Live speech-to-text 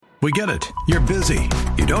We get it. You're busy.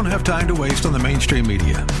 You don't have time to waste on the mainstream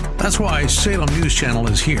media. That's why Salem News Channel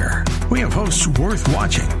is here. We have hosts worth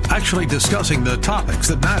watching, actually discussing the topics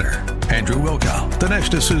that matter. Andrew Wilkow,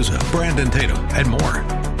 Dinesh D'Souza, Brandon Tatum, and more.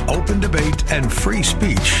 Open debate and free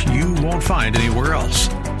speech you won't find anywhere else.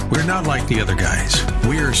 We're not like the other guys.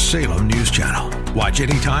 We're Salem News Channel. Watch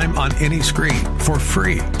anytime on any screen for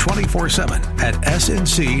free 24/7 at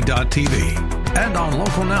snc.tv and on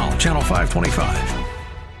Local Now, Channel 525.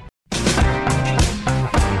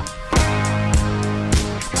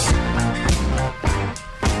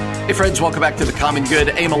 Hey friends, welcome back to The Common Good,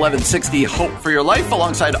 AM 1160, Hope for Your Life,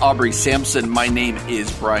 alongside Aubrey Sampson. My name is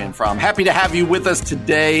Brian Fromm. Happy to have you with us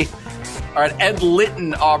today. All right, Ed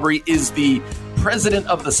Litton, Aubrey, is the president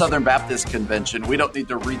of the Southern Baptist Convention. We don't need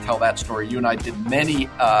to retell that story. You and I did many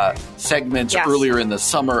segments earlier in the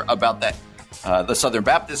summer about that, the Southern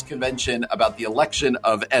Baptist Convention, about the election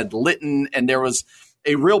of Ed Litton, and there was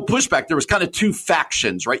a real pushback. There was kind of two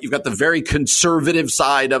factions, right? You've got the very conservative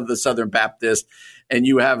side of the Southern Baptist, and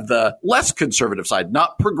you have the less conservative side,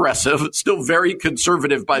 not progressive, still very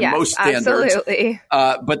conservative by most standards. Absolutely.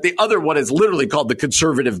 But the other one is literally called the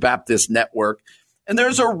Conservative Baptist Network. And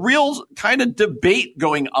there's a real kind of debate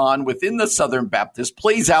going on within the Southern Baptist,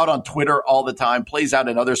 plays out on Twitter all the time, plays out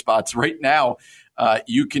in other spots. Right now,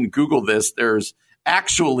 you can Google this. There's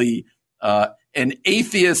actually an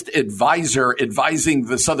atheist advisor advising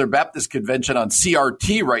the Southern Baptist Convention on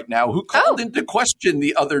CRT right now, who called into question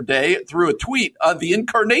the other day through a tweet the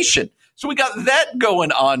incarnation. So we got that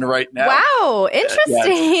going on right now. Wow,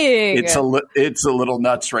 interesting. It's a little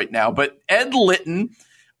nuts right now. But Ed Litton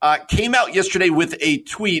came out yesterday with a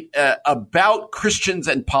tweet about Christians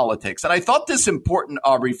and politics. And I thought this important,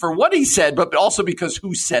 Aubrey, for what he said, but also because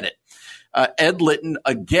who said it. Ed Litton,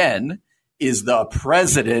 again, is the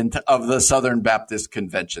president of the Southern Baptist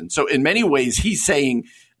Convention. So in many ways, he's saying,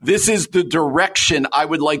 this is the direction I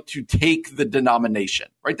would like to take the denomination,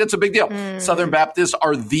 right? That's a big deal. Southern Baptists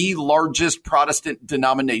are the largest Protestant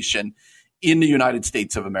denomination in the United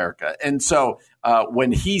States of America. And so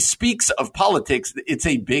when he speaks of politics, it's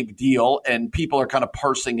a big deal, and people are kind of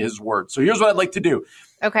parsing his words. So here's what I'd like to do.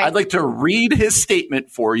 Okay. I'd like to read his statement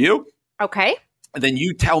for you. Okay. And then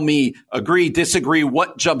you tell me, agree, disagree,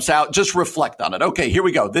 what jumps out. Just reflect on it. Okay, here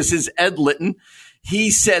we go. This is Ed Litton.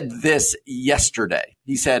 He said this yesterday.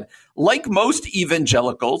 He said, like most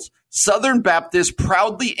evangelicals, Southern Baptists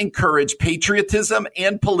proudly encourage patriotism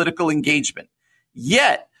and political engagement.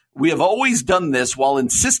 Yet, we have always done this while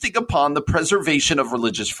insisting upon the preservation of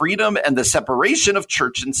religious freedom and the separation of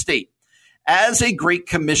church and state. As a Great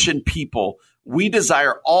Commission people, we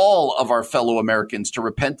desire all of our fellow Americans to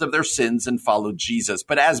repent of their sins and follow Jesus.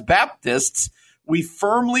 But as Baptists, we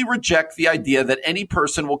firmly reject the idea that any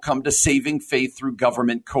person will come to saving faith through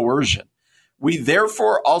government coercion. We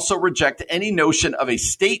therefore also reject any notion of a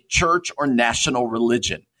state church or national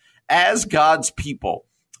religion. As God's people,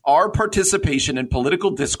 our participation in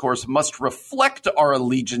political discourse must reflect our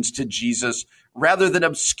allegiance to Jesus rather than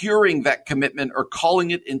obscuring that commitment or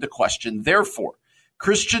calling it into question. Therefore,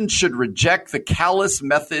 Christians should reject the callous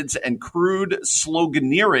methods and crude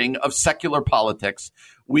sloganeering of secular politics.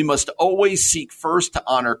 We must always seek first to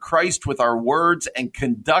honor Christ with our words and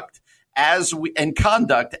conduct as we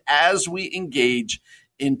engage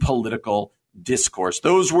in political discourse.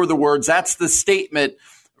 Those were the words. That's the statement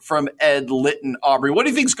from Ed Litton. Aubrey, what do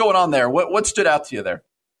you think's going on there? What stood out to you there?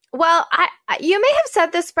 Well, you may have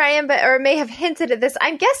said this, Brian, or may have hinted at this.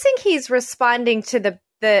 I'm guessing he's responding to the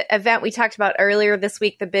event we talked about earlier this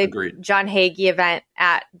week, the big John Hagee event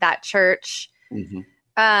at that church,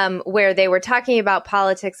 where they were talking about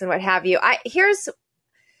politics and what have you. Here's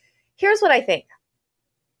what I think.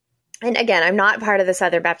 And again, I'm not part of the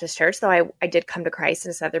Southern Baptist Church, though I did come to Christ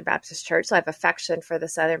in a Southern Baptist Church, so I have affection for the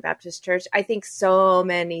Southern Baptist Church. I think so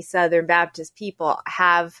many Southern Baptist people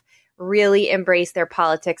have really embraced their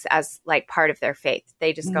politics as like part of their faith.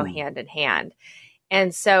 They just go hand in hand.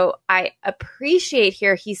 And so I appreciate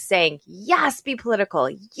here he's saying, yes, be political.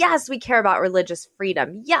 Yes, we care about religious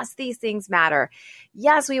freedom. Yes, these things matter.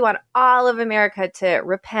 Yes, we want all of America to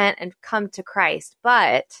repent and come to Christ.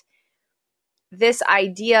 But this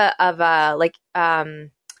idea of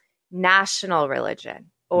national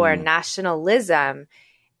religion or nationalism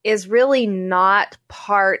is really not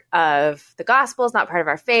part of the gospel. It's not part of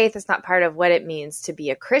our faith. It's not part of what it means to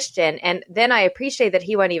be a Christian. And then I appreciate that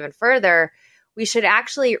he went even further. We should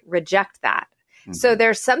actually reject that. So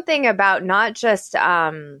there's something about not just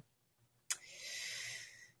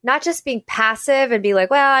not just being passive and be like,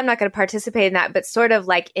 well, I'm not going to participate in that, but sort of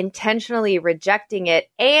like intentionally rejecting it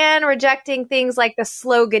and rejecting things like the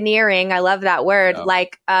sloganeering. I love that word. Yeah.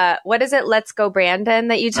 Like, what is it? Let's go, Brandon,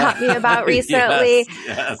 that you taught me about recently.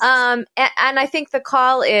 Yes. And I think the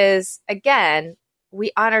call is, again,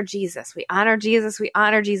 we honor Jesus. We honor Jesus. We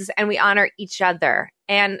honor Jesus, and we honor each other.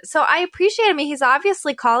 And so I appreciate him. He's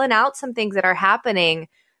obviously calling out some things that are happening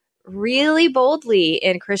really boldly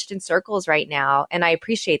in Christian circles right now. And I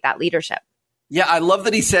appreciate that leadership. Yeah, I love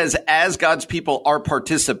that he says, as God's people, our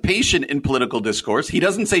participation in political discourse. He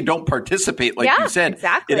doesn't say don't participate, like you said.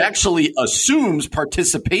 Exactly. It actually assumes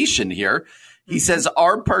participation here. He says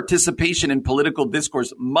our participation in political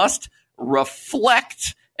discourse must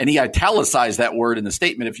reflect, and he italicized that word in the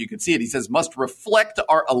statement if you could see it. He says must reflect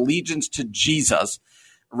our allegiance to Jesus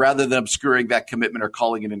rather than obscuring that commitment or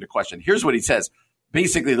calling it into question. Here's what he says.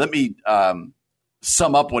 Basically, let me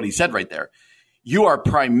sum up what he said right there. You are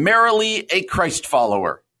primarily a Christ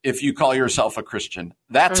follower if you call yourself a Christian.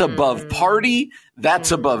 That's above party,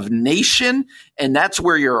 that's above nation, and that's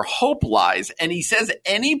where your hope lies. And he says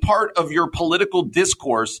any part of your political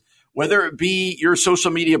discourse, whether it be your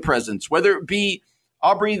social media presence, whether it be,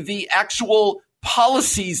 Aubrey, the actual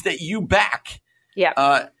policies that you back,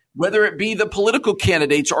 whether it be the political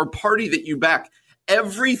candidates or party that you back,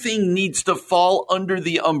 everything needs to fall under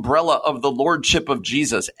the umbrella of the lordship of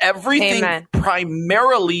Jesus. Everything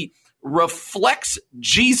primarily reflects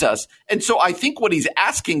Jesus. And so I think what he's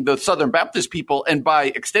asking the Southern Baptist people, and by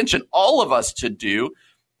extension, all of us to do,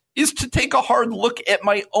 is to take a hard look at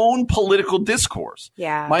my own political discourse,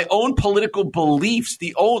 my own political beliefs,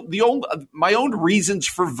 my own reasons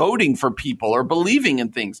for voting for people or believing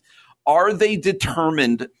in things. Are they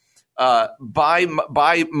determined by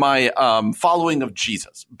my following of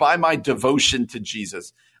Jesus, by my devotion to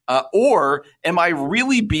Jesus? Or am I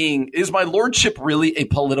really is my lordship really a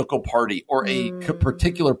political party or a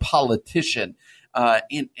particular politician?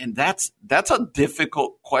 And that's a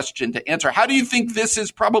difficult question to answer. How do you think this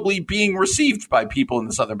is probably being received by people in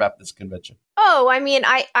the Southern Baptist Convention? Oh, I mean,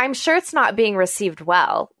 I'm sure it's not being received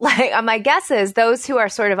well. Like, my guess is those who are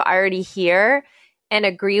sort of already here and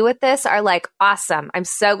agree with this are like, awesome. I'm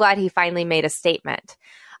so glad he finally made a statement.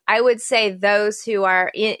 I would say those who are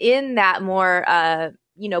in that more,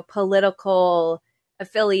 political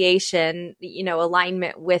affiliation,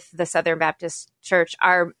 alignment with the Southern Baptist Church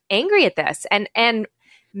are angry at this. And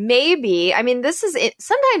maybe, I mean,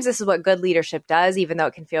 sometimes this is what good leadership does, even though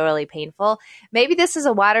it can feel really painful. Maybe this is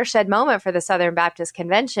a watershed moment for the Southern Baptist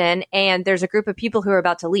Convention, and there's a group of people who are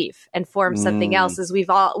about to leave and form something else, as we've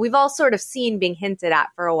all sort of seen being hinted at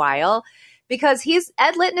for a while, because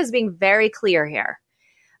Ed Litton is being very clear here.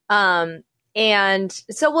 And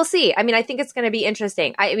so we'll see. I mean, I think it's going to be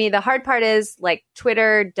interesting. I mean, the hard part is, like,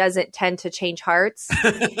 Twitter doesn't tend to change hearts,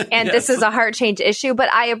 and this is a heart change issue. But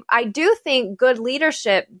I do think good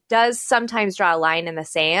leadership does sometimes draw a line in the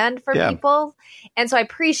sand for people. And so I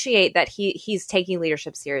appreciate that he's taking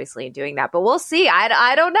leadership seriously and doing that. But we'll see.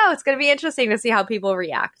 I don't know. It's going to be interesting to see how people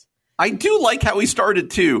react. I do like how he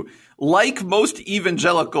started, too. Like most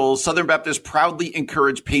evangelicals, Southern Baptists proudly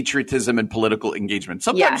encourage patriotism and political engagement.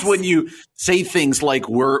 Sometimes when you say things like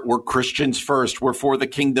we're Christians first, we're for the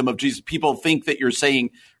kingdom of Jesus, people think that you're saying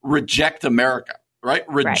reject America, right?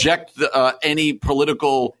 Reject any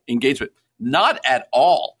political engagement. Not at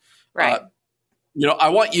all. Right. I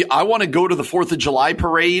want to go to the 4th of July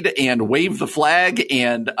parade and wave the flag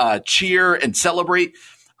and cheer and celebrate.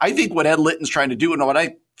 I think what Ed Litton's trying to do, and what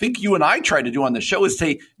I think you and I try to do on the show, is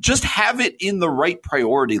say, just have it in the right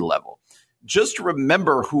priority level. Just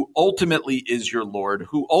remember who ultimately is your Lord,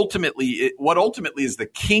 what ultimately is the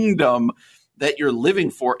kingdom that you're living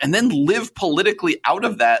for, and then live politically out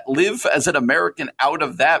of that, live as an American out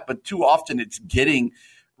of that. But too often it's getting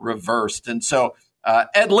reversed. And so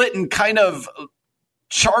Ed Litton kind of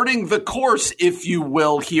charting the course, if you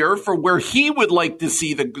will, here for where he would like to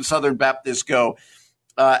see the Southern Baptists go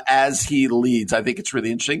as he leads. I think it's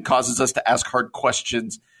really interesting. Causes us to ask hard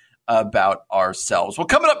questions about ourselves. Well,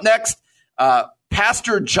 coming up next,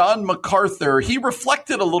 Pastor John MacArthur, he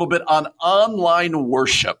reflected a little bit on online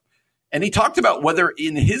worship. And he talked about whether,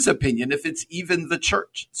 in his opinion, if it's even the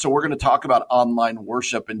church. So we're going to talk about online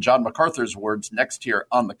worship in John MacArthur's words next here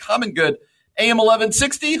on The Common Good, AM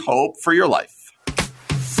 1160, Hope for Your Life.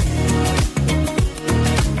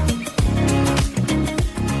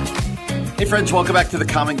 Hey friends, welcome back to The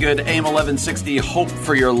Common Good, AM 1160, Hope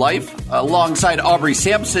for Your Life. Alongside Aubrey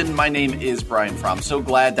Sampson, my name is Brian Fromm. So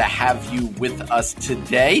glad to have you with us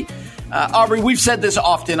today. Aubrey, we've said this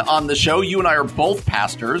often on the show. You and I are both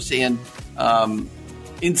pastors, and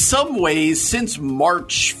In some ways, since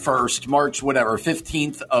March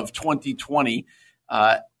 15th of 2020,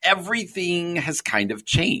 everything has kind of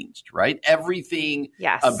changed, right? Everything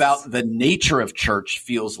about the nature of church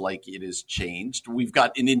feels like it has changed. We've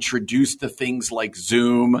gotten introduced to things like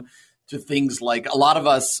Zoom, to things like a lot of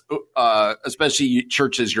us, especially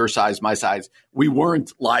churches your size, my size, we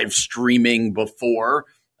weren't live streaming before.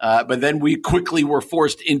 But then we quickly were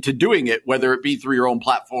forced into doing it, whether it be through your own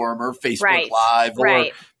platform or Facebook Live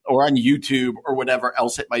or on YouTube or whatever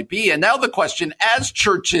else it might be. And now the question, as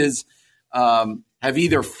churches have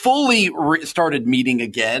either fully started meeting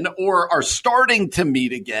again or are starting to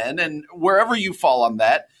meet again, and wherever you fall on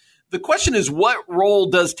that, the question is, what role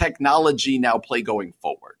does technology now play going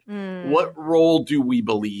forward? What role do we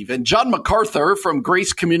believe? And John MacArthur from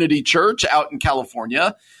Grace Community Church out in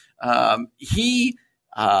California, he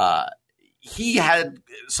had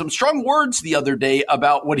some strong words the other day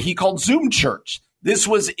about what he called Zoom church. This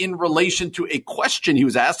was in relation to a question he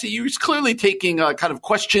was asked. He was clearly taking a kind of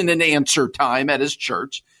question and answer time at his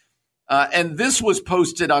church. And this was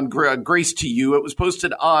posted on Grace to You. It was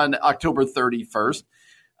posted on October 31st.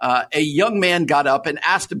 A young man got up and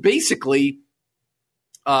asked basically,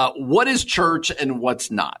 what is church and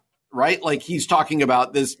what's not, right? Like he's talking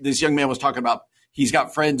about this young man was talking about he's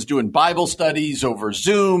got friends doing Bible studies over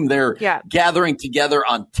Zoom. They're gathering together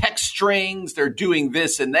on text strings. They're doing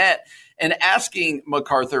this and that. And asking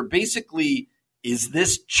MacArthur, basically, is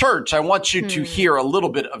this church? I want you to hear a little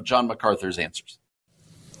bit of John MacArthur's answers.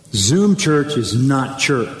 Zoom church is not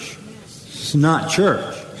church. It's not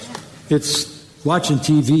church. It's watching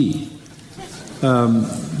TV.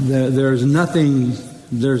 There's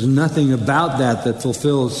nothing about that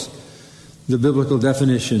fulfills the biblical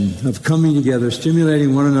definition of coming together,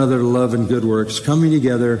 stimulating one another to love and good works, coming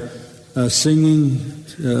together, singing,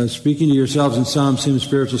 speaking to yourselves in psalms, hymns,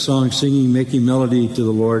 spiritual songs, singing, making melody to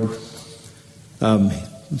the Lord,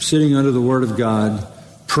 sitting under the Word of God,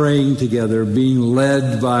 praying together, being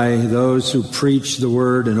led by those who preach the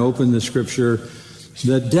Word and open the Scripture.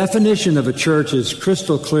 The definition of a church is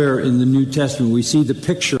crystal clear in the New Testament. We see the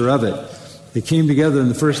picture of it. They came together on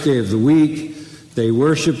the first day of the week. They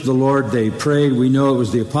worshiped the Lord. They prayed. We know it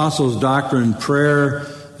was the apostles' doctrine, prayer.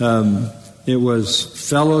 It was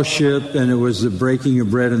fellowship, and it was the breaking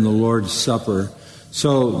of bread and the Lord's Supper.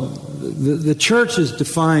 So the church is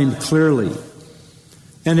defined clearly.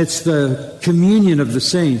 And it's the communion of the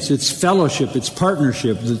saints. It's fellowship. It's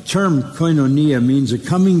partnership. The term koinonia means a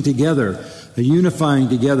coming together, a unifying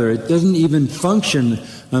together. It doesn't even function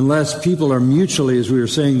unless people are mutually, as we were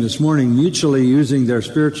saying this morning, mutually using their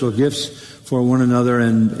spiritual gifts for one another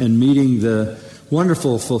and meeting the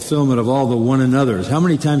wonderful fulfillment of all the one another's. How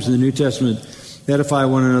many times in the New Testament edify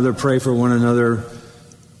one another, pray for one another,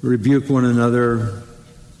 rebuke one another,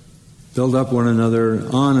 build up one another,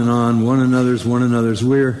 on, one another's.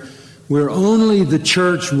 We're only the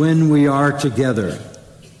church when we are together.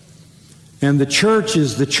 And the church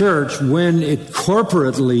is the church when it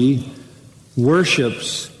corporately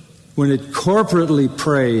worships, when it corporately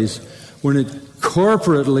prays, when it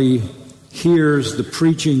corporately hears the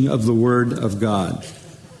preaching of the Word of God.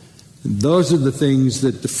 And those are the things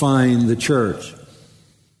that define the church.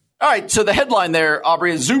 All right, so the headline there,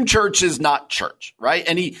 Aubrey, is Zoom church is not church, right?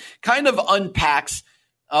 And he kind of unpacks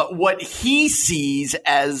what he sees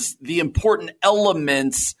as the important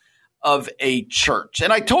elements of a church.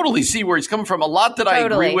 And I totally see where he's coming from. A lot that I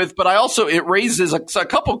agree with, but it raises a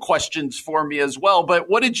couple questions for me as well. But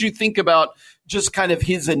what did you think about just kind of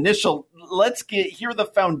his initial, hear the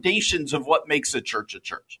foundations of what makes a church a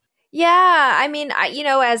church? Yeah, I mean,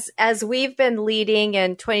 as we've been leading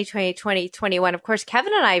in 2020, 2021, of course,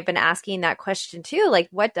 Kevin and I have been asking that question too, like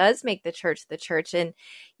what does make the church the church? And,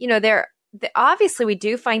 obviously we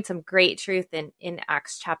do find some great truth in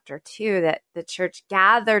Acts chapter 2 that the church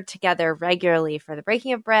gathered together regularly for the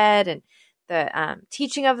breaking of bread and the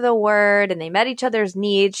teaching of the word, and they met each other's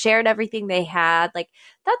needs, shared everything they had. Like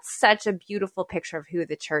that's such a beautiful picture of who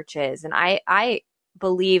the church is. And I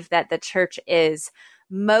believe that the church is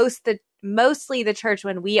mostly the church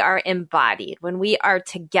when we are embodied, when we are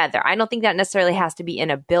together. I don't think that necessarily has to be in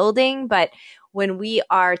a building, but when we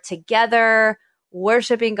are together,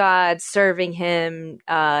 worshiping God, serving Him,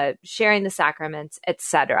 sharing the sacraments,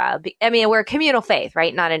 etc. I mean, we're a communal faith,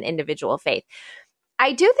 right? Not an individual faith.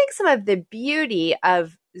 I do think some of the beauty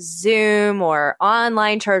of Zoom or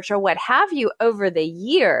online church or what have you over the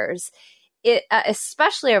years,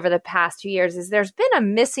 especially over the past 2 years, is there's been a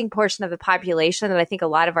missing portion of the population that I think a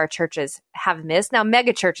lot of our churches have missed. Now,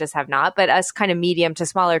 mega churches have not, but us kind of medium to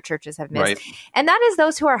smaller churches have missed. Right. And that is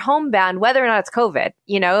those who are homebound, whether or not it's COVID,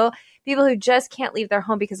 people who just can't leave their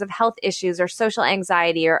home because of health issues or social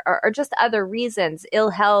anxiety or just other reasons, ill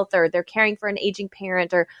health, or they're caring for an aging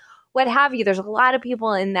parent or what have you. There's a lot of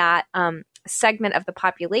people in that segment of the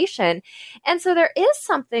population. And so there is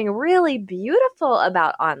something really beautiful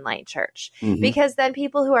about online church, because then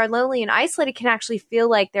people who are lonely and isolated can actually feel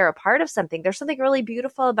like they're a part of something. There's something really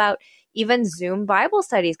beautiful about even Zoom Bible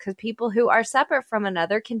studies, because people who are separate from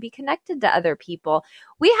another can be connected to other people.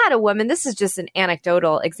 We had a woman, this is just an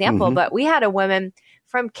anecdotal example, but we had a woman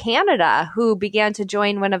from Canada who began to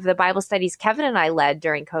join one of the Bible studies Kevin and I led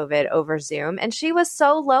during COVID over Zoom. And she was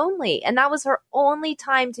so lonely. And that was her only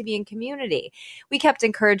time to be in community. We kept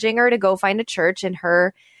encouraging her to go find a church in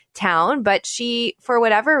her town, but she, for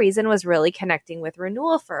whatever reason, was really connecting with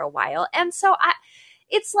Renewal for a while. And so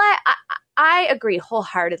I agree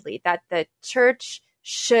wholeheartedly that the church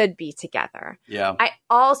should be together. Yeah. I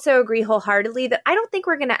also agree wholeheartedly that I don't think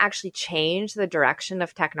we're going to actually change the direction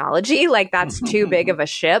of technology. Like, that's too big of a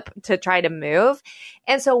ship to try to move.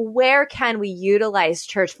 And so where can we utilize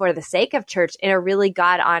church for the sake of church in a really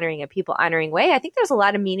God-honoring and people-honoring way? I think there's a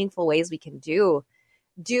lot of meaningful ways we can do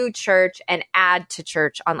church and add to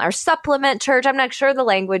church on or supplement church. I'm not sure the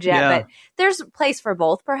language yet, but there's a place for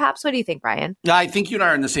both, perhaps. What do you think, Brian? Yeah, I think you and I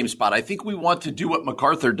are in the same spot. I think we want to do what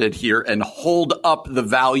MacArthur did here and hold up the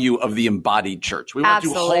value of the embodied church. We want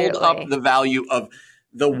to hold up the value of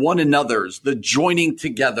the one another's, the joining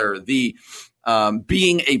together, the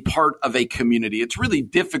being a part of a community. It's really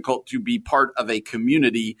difficult to be part of a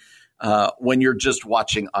community when you're just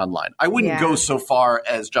watching online. I wouldn't go so far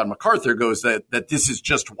as John MacArthur goes that this is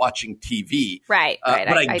just watching TV. Right.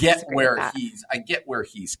 But I get where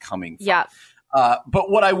he's coming from. Yeah. But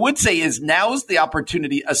what I would say is now's the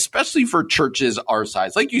opportunity, especially for churches our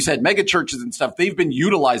size. Like you said, mega churches and stuff, they've been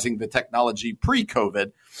utilizing the technology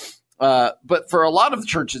pre-COVID. But for a lot of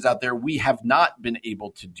churches out there, we have not been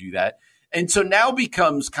able to do that. And so now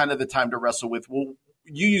becomes kind of the time to wrestle with, well,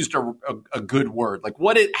 you used a good word. Like,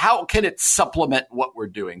 how can it supplement what we're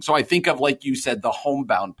doing? So I think of, like you said, the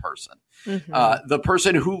homebound person, the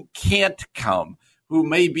person who can't come, who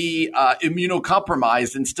may be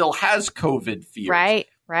immunocompromised and still has COVID fears. Right.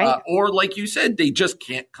 Or like you said, they just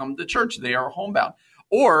can't come to church. They are homebound.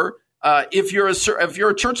 Or if you're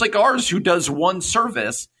a church like ours who does one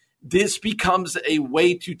service, this becomes a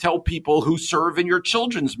way to tell people who serve in your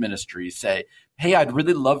children's ministry, say, hey, I'd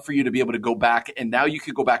really love for you to be able to go back, and now you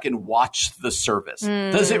could go back and watch the service.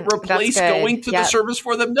 Does it replace going to the service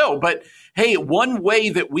for them? No. But hey, one way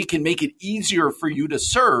that we can make it easier for you to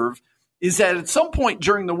serve is that at some point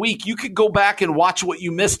during the week, you could go back and watch what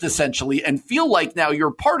you missed, essentially, and feel like now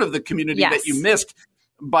you're part of the community that you missed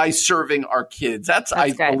by serving our kids. That's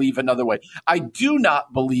I believe, another way. I do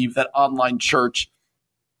not believe that online church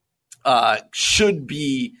should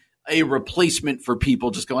be a replacement for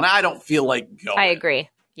people just going, I don't feel like going. I agree.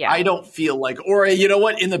 Yeah. I don't feel like, or you know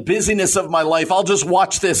what, in the busyness of my life, I'll just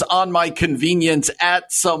watch this on my convenience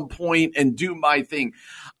at some point and do my thing.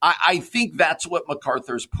 I think that's what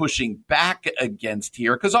MacArthur's pushing back against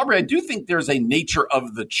here. Because, Aubrey, I do think there's a nature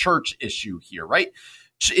of the church issue here, right?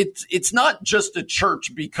 It's not just a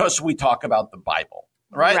church because we talk about the Bible,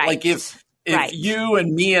 right? Like if you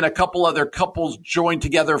and me and a couple other couples join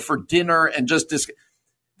together for dinner and just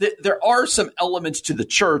there are some elements to the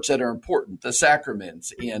church that are important, the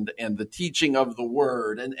sacraments and the teaching of the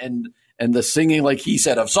word and the singing, like he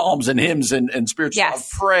said, of psalms and hymns and spiritual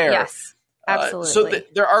prayer. Yes, absolutely. So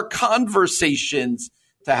there are conversations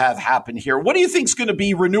to have happen here. What do you think is going to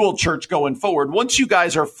be Renewal Church going forward? Once you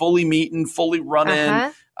guys are fully meeting, fully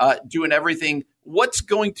running, doing everything, what's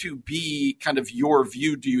going to be kind of your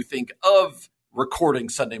view, do you think, of recording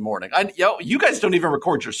Sunday morning? You guys don't even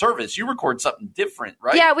record your service. You record something different,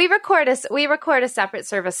 right? Yeah, we record a separate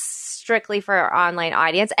service strictly for our online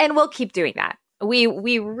audience, and we'll keep doing that. We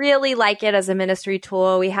really like it as a ministry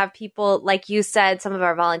tool. We have people, like you said, some of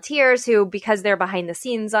our volunteers who, because they're behind the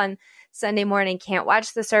scenes on Sunday morning, can't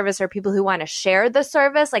watch the service, or people who want to share the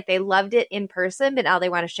service. Like, they loved it in person, but now they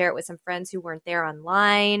want to share it with some friends who weren't there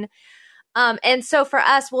online. And so for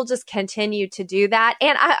us, we'll just continue to do that.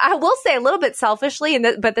 And I will say a little bit selfishly,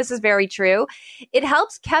 but this is very true. It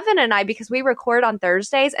helps Kevin and I because we record on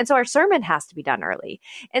Thursdays. And so our sermon has to be done early.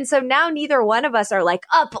 And so now neither one of us are like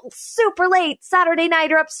up super late Saturday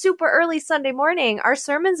night or up super early Sunday morning. Our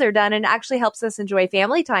sermons are done, and actually helps us enjoy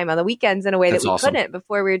family time on the weekends in a way that we couldn't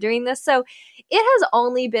before we were doing this. So it has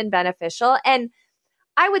only been beneficial. And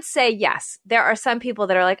I would say, yes, there are some people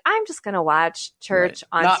that are like, I'm just going to watch church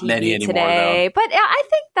on not TV many today. Anymore, but I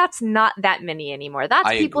think that's not that many anymore. That's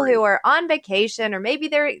people agree. who are on vacation, or maybe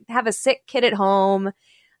they have a sick kid at home.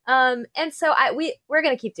 And so we're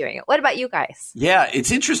going to keep doing it. What about you guys? Yeah,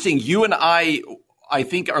 it's interesting. You and I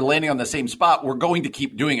think, are landing on the same spot. We're going to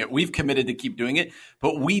keep doing it. We've committed to keep doing it,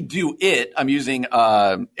 but we do it, I'm using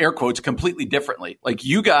air quotes, completely differently. Like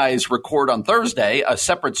you guys record on Thursday, a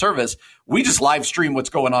separate service. We just live stream what's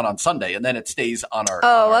going on Sunday, and then it stays on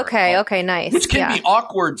our. Okay, nice. Which can be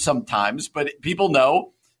awkward sometimes, but people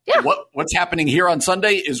know what's happening here on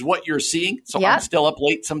Sunday is what you're seeing. So I'm still up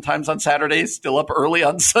late sometimes on Saturdays, still up early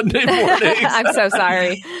on Sunday mornings. I'm so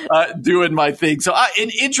sorry. Doing my thing. So an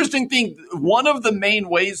interesting thing, one of the main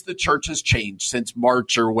ways the church has changed since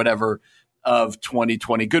March or whatever of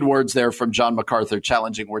 2020. Good words there from John MacArthur,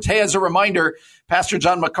 challenging words. Hey, as a reminder, Pastor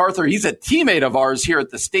John MacArthur, he's a teammate of ours here at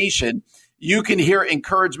the station. You can hear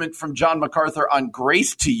encouragement from John MacArthur on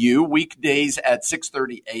Grace to You weekdays at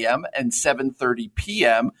 6:30 a.m. and 7:30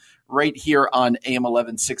 p.m. right here on AM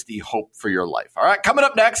 1160 Hope for Your Life. All right, coming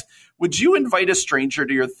up next, would you invite a stranger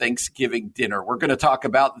to your Thanksgiving dinner? We're going to talk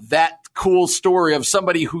about that cool story of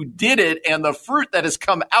somebody who did it and the fruit that has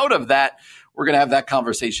come out of that. We're going to have that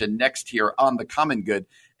conversation next here on The Common Good.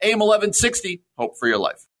 AM 1160 Hope for Your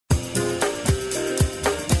Life.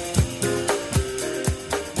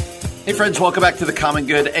 Hey friends, welcome back to The Common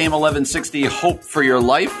Good, AM 1160, Hope for Your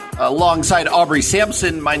Life. Alongside Aubrey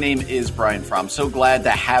Sampson, my name is Brian Fromm. So glad to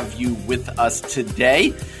have you with us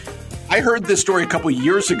today. I heard this story a couple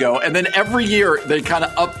years ago, and then every year they kind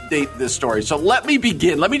of update this story. So let me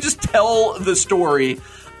begin. Let me just tell the story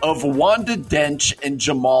of Wanda Dench and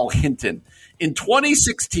Jamal Hinton. In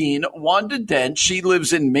 2016, Wanda Dench, she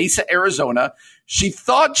lives in Mesa, Arizona. She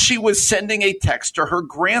thought she was sending a text to her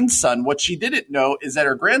grandson. What she didn't know is that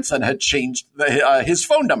her grandson had changed his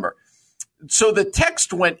phone number. So the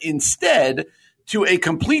text went instead to a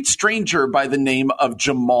complete stranger by the name of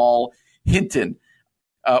Jamal Hinton.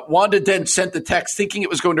 Wanda Dench sent the text thinking it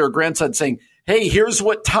was going to her grandson saying, hey, here's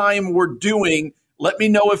what time we're doing. Let me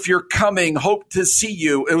know if you're coming. Hope to see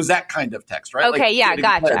you. It was that kind of text, right? Okay,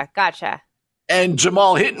 gotcha. And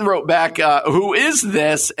Jamal Hinton wrote back, who is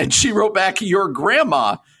this? And she wrote back, your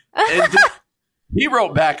grandma. And he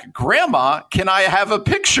wrote back, Grandma, can I have a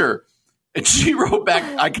picture? And she wrote back,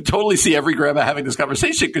 I could totally see every grandma having this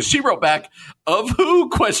conversation because she wrote back, of who? ?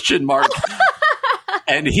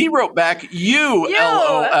 And he wrote back, you,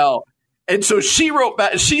 LOL. And so she wrote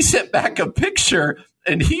back, she sent back a picture,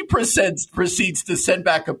 and he proceeds to send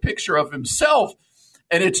back a picture of himself.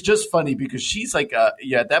 And it's just funny because she's like, at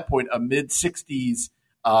that point, a mid-60s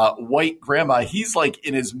white grandma. He's like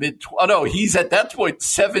in his he's at that point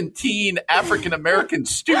 17, African-American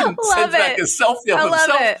student, sends back a selfie of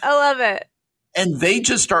himself. I love it. And they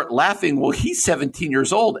just start laughing. Well, he's 17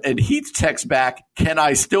 years old, and he texts back, can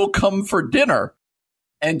I still come for dinner?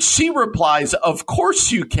 And she replies, of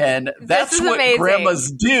course you can. That's what amazing.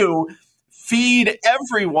 Grandmas do. Feed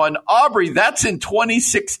everyone. Aubrey, that's in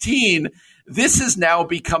 2016. This has now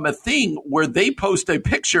become a thing where they post a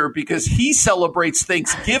picture because he celebrates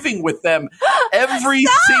Thanksgiving with them every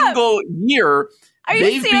single year. Are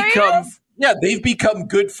you serious? They've become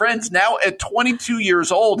good friends. Now at 22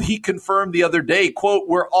 years old, he confirmed the other day, quote,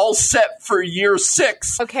 we're all set for year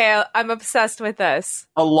 6. Okay, I'm obsessed with this.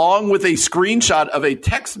 Along with a screenshot of a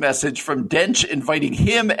text message from Dench inviting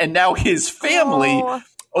him and now his family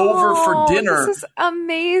over for dinner. This is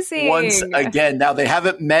amazing. Once again. Now, they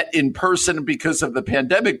haven't met in person because of the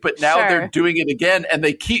pandemic, but now they're doing it again, and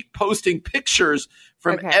they keep posting pictures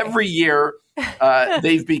from every year.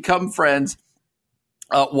 They've become friends.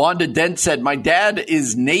 Wanda Dent said, my dad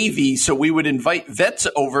is Navy, so we would invite vets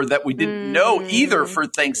over that we didn't know either for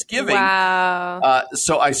Thanksgiving. Wow.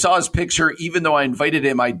 So I saw his picture. Even though I invited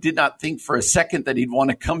him, I did not think for a second that he'd want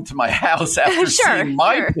to come to my house after seeing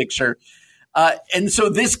my picture. And so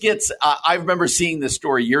this gets, I remember seeing this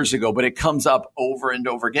story years ago, but it comes up over and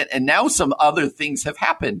over again. And now some other things have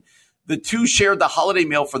happened. The two shared the holiday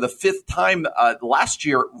meal for the 5th time last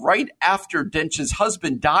year, right after Dench's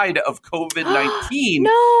husband died of COVID-19.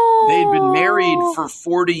 No. They'd been married for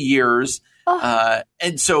 40 years.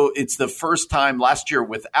 And so it's the first time last year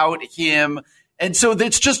without him. And so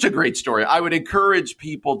it's just a great story. I would encourage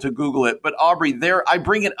people to Google it. But Aubrey, I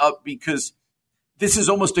bring it up because this is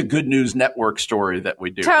almost a Good News Network story that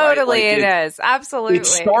we do. Totally, right? It is. Absolutely. It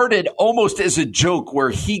started almost as a joke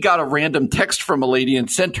where he got a random text from a lady and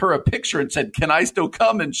sent her a picture and said, can I still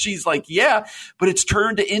come? And she's like, yeah. But it's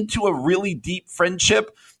turned into a really deep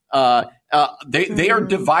friendship. They are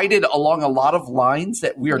divided along a lot of lines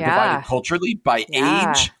that we are divided culturally by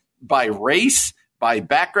age, by race, by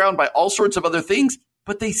background, by all sorts of other things.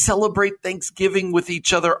 but they celebrate Thanksgiving with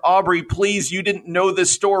each other. Aubrey, please, you didn't know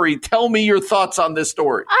this story. Tell me your thoughts on this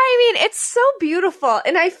story. I mean, it's so beautiful.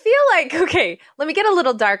 And I feel like, okay, let me get a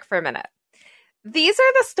little dark for a minute. These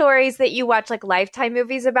are the stories that you watch like Lifetime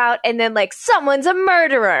movies about, and then like someone's a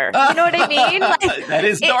murderer. You know what I mean? Like, that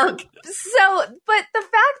is dark. But the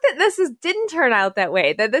fact that didn't turn out that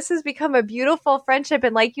way, that this has become a beautiful friendship,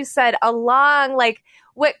 and like you said, along like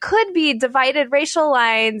what could be divided racial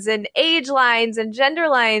lines and age lines and gender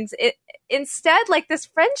lines, instead, like this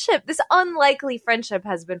friendship, this unlikely friendship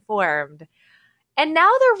has been formed. And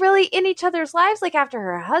now they're really in each other's lives. Like after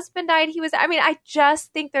her husband died, I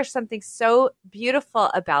just think there's something so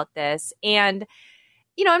beautiful about this. And,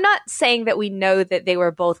 you know, I'm not saying that we know that they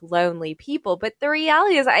were both lonely people, but the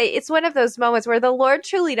reality is it's one of those moments where the Lord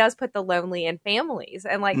truly does put the lonely in families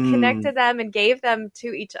and like connected them and gave them to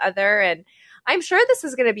each other. And I'm sure this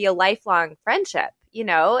is going to be a lifelong friendship. You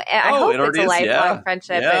know, I hope it's a lifelong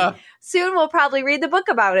friendship. Yeah. And soon we'll probably read the book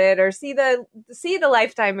about it or see the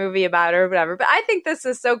Lifetime movie about it or whatever. But I think this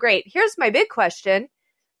is so great. Here's my big question.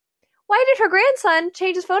 Why did her grandson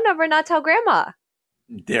change his phone number and not tell grandma?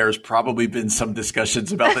 There's probably been some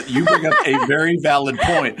discussions about that. You bring up a very valid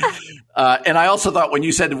point. And I also thought when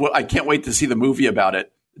you said, well, I can't wait to see the movie about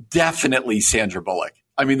it, definitely Sandra Bullock.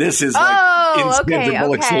 I mean, this is like Sandra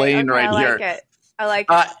Bullock's lane right here. I like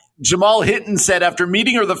it. Jamal Hinton said, after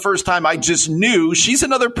meeting her the first time, I just knew she's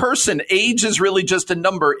another person. Age is really just a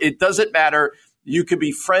number. It doesn't matter. You could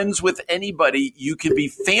be friends with anybody. You could be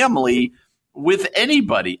family with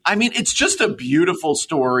anybody. I mean, it's just a beautiful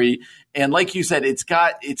story. And like you said, it's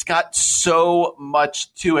got so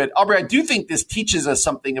much to it. Aubrey, I do think this teaches us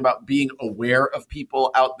something about being aware of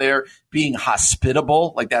people out there, being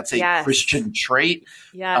hospitable. Like that's a Christian trait.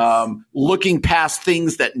 Yes. Looking past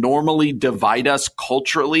things that normally divide us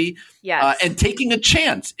culturally. Yes. And taking a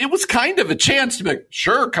chance. It was kind of a chance to be like,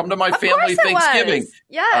 sure, come to my family Thanksgiving.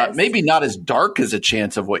 Yes. Maybe not as dark as a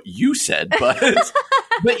chance of what you said, but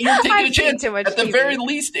but you're taking a chance. At the very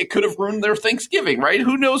least, it could have ruined their Thanksgiving, right?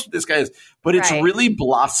 Who knows what this guy is? But it's really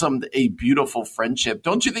blossomed a beautiful friendship.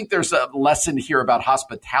 Don't you think there's a lesson here about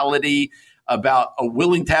hospitality, about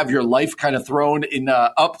willing to have your life kind of thrown in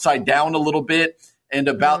upside down a little bit, and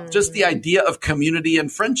about just the idea of community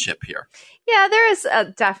and friendship here? Yeah, there is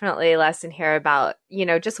definitely a lesson here about, you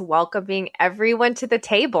know, just welcoming everyone to the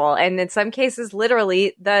table. And in some cases,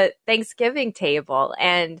 literally the Thanksgiving table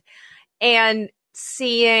and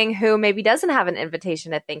seeing who maybe doesn't have an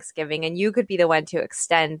invitation at Thanksgiving, and you could be the one to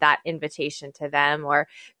extend that invitation to them, or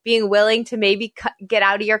being willing to maybe get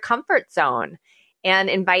out of your comfort zone and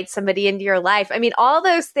invite somebody into your life. I mean, all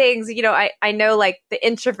those things, you know, I know like the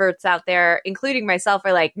introverts out there, including myself,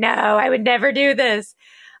 are like, no, I would never do this.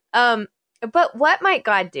 But what might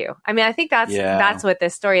God do? I mean, I think that's what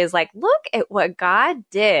this story is like. Look at what God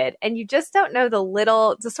did. And you just don't know the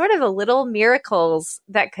little miracles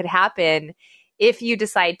that could happen if you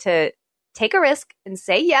decide to take a risk and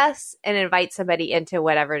say yes and invite somebody into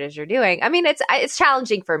whatever it is you're doing. I mean, it's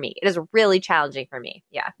challenging for me. It is really challenging for me.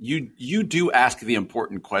 Yeah. You do ask the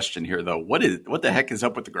important question here, though. What the heck is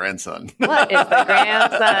up with the grandson? What is the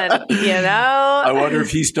grandson? You know? I wonder if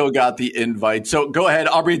he still got the invite. So go ahead,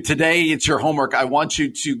 Aubrey. Today, it's your homework. I want you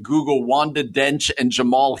to Google Wanda Dench and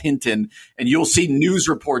Jamal Hinton, and you'll see news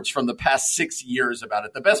reports from the past 6 years about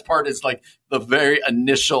it. The best part is like the very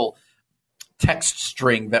initial text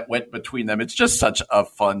string that went between them. It's just such a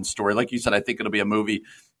fun story. Like you said, I think it'll be a movie.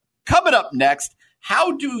 Coming up next,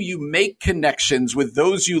 how do you make connections with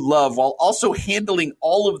those you love while also handling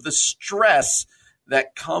all of the stress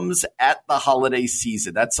that comes at the holiday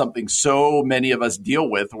season? That's something so many of us deal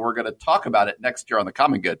with. We're going to talk about it next year on The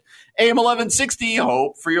Common Good. AM 1160,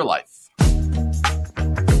 Hope for Your Life.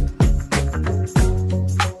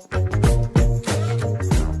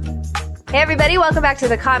 Hey, everybody. Welcome back to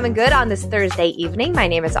The Common Good on this Thursday evening. My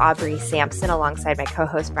name is Aubrey Sampson alongside my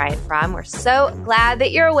co-host Brian Fromm. We're so glad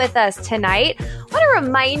that you're with us tonight. I want to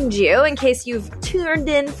remind you, in case you've tuned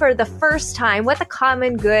in for the first time, what The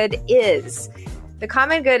Common Good is. The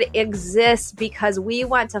Common Good exists because we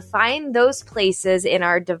want to find those places in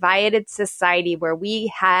our divided society where we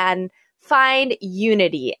can find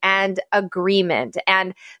unity and agreement.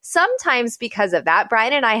 And sometimes because of that,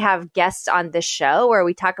 Brian and I have guests on the show where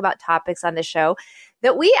we talk about topics on the show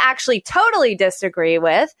that we actually totally disagree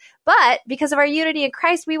with. But because of our unity in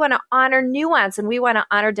Christ, we want to honor nuance and we want to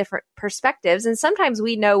honor different perspectives. And sometimes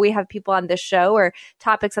we know we have people on the show or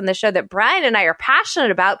topics on the show that Brian and I are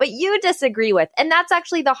passionate about, but you disagree with. And that's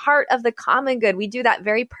actually the heart of The Common Good. We do that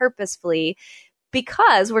very purposefully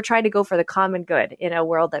because we're trying to go for the common good in a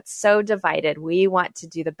world that's so divided. We want to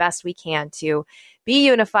do the best we can to be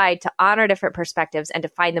unified, to honor different perspectives, and to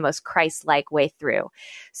find the most Christ-like way through.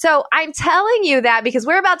 So I'm telling you that because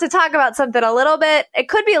we're about to talk about something a little bit, it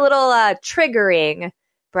could be a little triggering,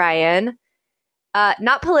 Brian.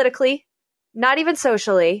 Not politically, not even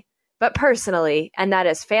socially, but personally, and that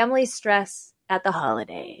is family stress at the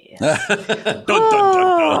holidays. Dun, dun, dun,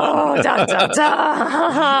 dun. Dun, dun,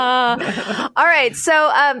 dun. All right,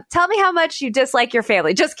 so tell me how much you dislike your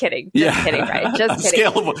family. Just kidding. Just kidding, Brian. Just kidding.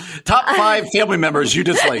 Scale of top 5 family members you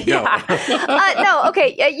dislike. Go. No,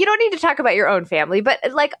 okay. You don't need to talk about your own family, but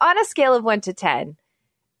like on a scale of 1 to 10,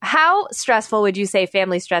 how stressful would you say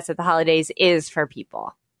family stress at the holidays is for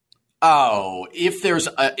people? Oh, if there's,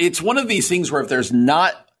 it's one of these things where if there's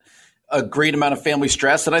not a great amount of family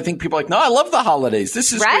stress, and I think people are like, no, I love the holidays.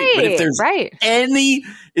 This is great. But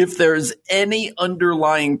if there's any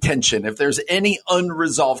underlying tension, if there's any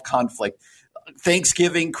unresolved conflict,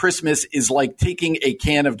 Thanksgiving, Christmas is like taking a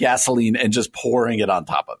can of gasoline and just pouring it on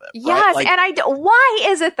top of it. Yes, right? Like, and why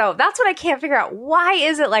is it though? That's what I can't figure out. Why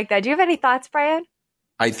is it like that? Do you have any thoughts, Brian?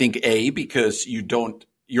 I think because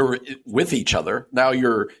you're with each other. Now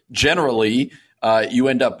you're generally, you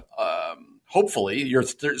end up, hopefully your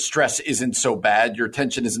stress isn't so bad. Your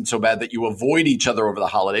tension isn't so bad that you avoid each other over the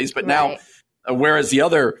holidays. But now, whereas the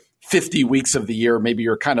other 50 weeks of the year, maybe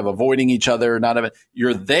you're kind of avoiding each other,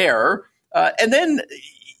 you're there. And then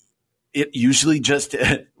it usually just,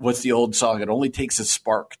 what's the old song? It only takes a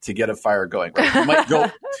spark to get a fire going. Right?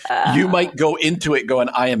 You might go into it going,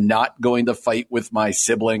 I am not going to fight with my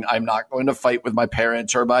sibling. I'm not going to fight with my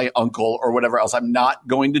parents or my uncle or whatever else. I'm not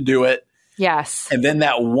going to do it. Yes. And then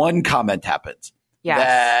that one comment happens. Yes.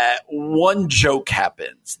 That one joke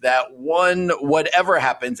happens. That one whatever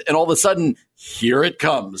happens. And all of a sudden, here it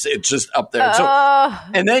comes. It's just up there.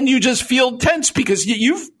 And then you just feel tense because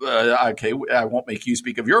you've okay, I won't make you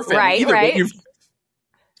speak of your family either. Right. But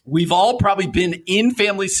we've all probably been in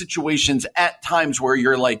family situations at times where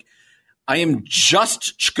you're like, I am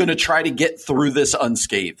just going to try to get through this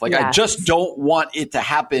unscathed. Like, I just don't want it to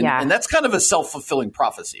happen. Yeah. And that's kind of a self-fulfilling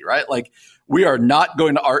prophecy, right? Like, we are not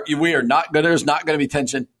going to argue. There's not going to be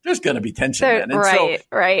tension. There's going to be tension, man. And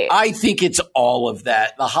right. I think it's all of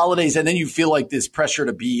that. The holidays, and then you feel like this pressure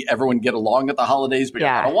to be everyone get along at the holidays, but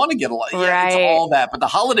I don't want to get along. Yeah, it's all that. But the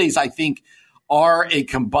holidays, I think, are a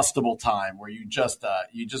combustible time where you just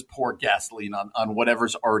pour gasoline on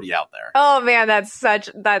whatever's already out there. Oh man, that's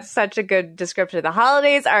such a good description. The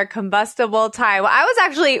holidays are a combustible time. I was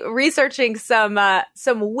actually researching some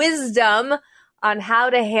wisdom on how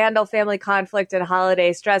to handle family conflict and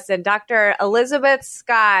holiday stress, and Dr. Elizabeth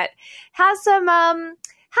Scott has some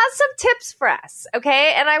tips for us,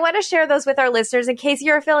 okay? And I want to share those with our listeners in case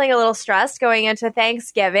you're feeling a little stressed going into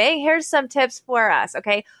Thanksgiving. Here's some tips for us,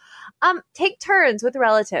 okay? Take turns with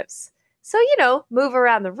relatives. So, move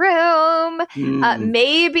around the room.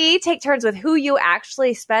 Maybe take turns with who you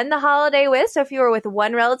actually spend the holiday with. So if you were with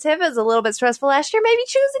one relative, it was a little bit stressful last year, maybe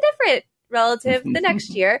choose a different relative the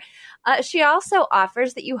next year. She also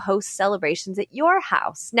offers that you host celebrations at your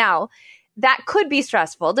house. Now, that could be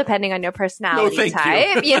stressful depending on your personality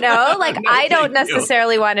type. I don't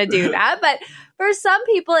necessarily want to do that. But for some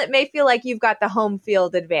people, it may feel like you've got the home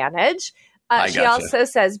field advantage. She also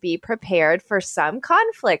says be prepared for some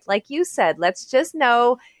conflict. Like you said, let's just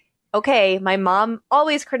know, okay, my mom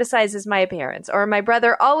always criticizes my appearance or my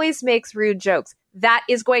brother always makes rude jokes. That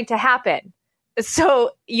is going to happen.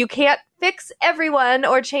 So you can't fix everyone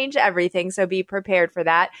or change everything. So be prepared for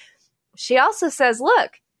that. She also says,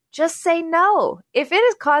 look, just say no. If it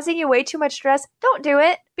is causing you way too much stress, don't do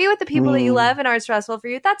it. Be with the people that you love and aren't stressful for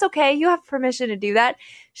you. That's okay. You have permission to do that.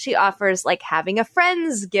 She offers like having a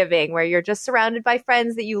Friendsgiving where you're just surrounded by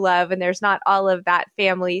friends that you love and there's not all of that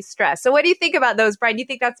family stress. So what do you think about those, Brian? Do you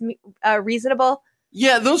think that's reasonable?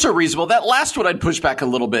 Yeah, those are reasonable. That last one I'd push back a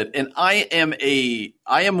little bit. And I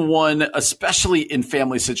am one, especially in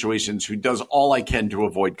family situations, who does all I can to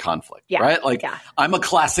avoid conflict, right? Like I'm a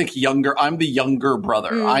classic I'm the younger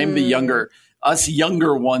brother. I'm the us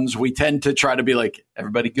younger ones, we tend to try to be like,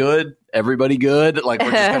 everybody good? Like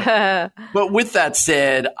we're just gonna, but with that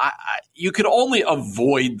said, you could only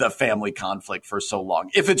avoid the family conflict for so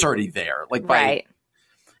long if it's already there. Like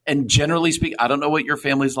and generally speaking, I don't know what your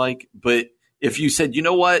family's like, but if you said, you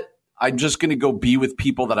know what, I'm just going to go be with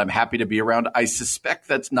people that I'm happy to be around, I suspect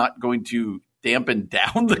that's not going to dampen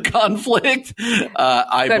down the conflict.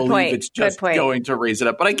 I believe it's just going to raise it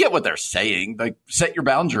up. But I get what they're saying. Like, set your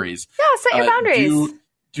boundaries. Yeah, set your boundaries.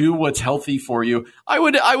 Do what's healthy for you. I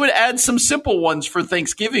would add some simple ones for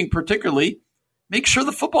Thanksgiving, particularly. Make sure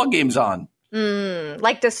the football game's on.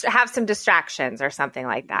 Like have some distractions or something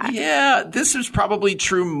like that. Yeah, this is probably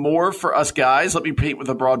true more for us guys. Let me paint with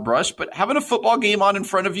a broad brush, but having a football game on in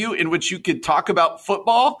front of you in which you could talk about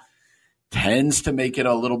football tends to make it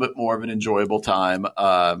a little bit more of an enjoyable time.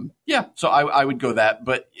 So I would go that,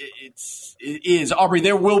 but it is Aubrey.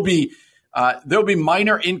 There will be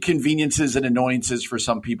minor inconveniences and annoyances for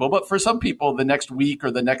some people, but for some people, the next week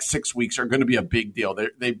or the next 6 weeks are going to be a big deal.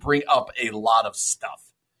 They bring up a lot of stuff.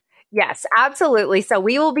 Yes, absolutely. So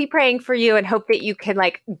we will be praying for you and hope that you can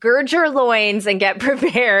gird your loins and get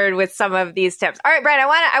prepared with some of these tips. All right, Brian,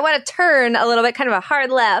 I want to turn a little bit, kind of a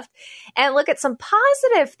hard left, and look at some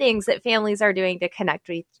positive things that families are doing to connect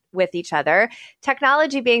with each other.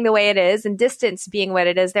 Technology being the way it is and distance being what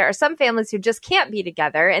it is, there are some families who just can't be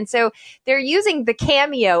together. And so they're using the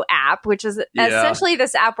Cameo app, which is essentially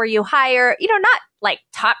this app where you hire, not like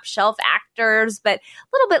top shelf actors, but a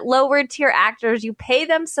little bit lower tier actors. You pay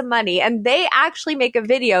them some money and they actually make a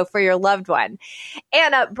video for your loved one.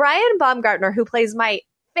 And Brian Baumgartner, who plays my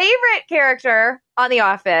favorite character on The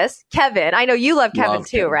Office, Kevin. I know you love Kevin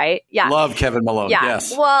too, right? Yeah. Love Kevin Malone. Yeah.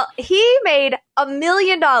 Yes. Well, he made $1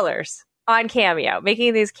 million on Cameo,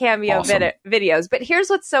 making these Cameo videos. But here's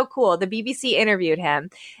what's so cool. The BBC interviewed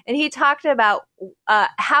him and he talked about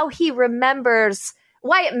how he remembers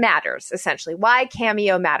why it matters, essentially, why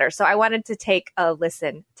Cameo matters. So I wanted to take a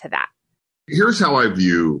listen to that. Here's how I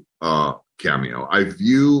view Cameo. I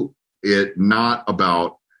view it not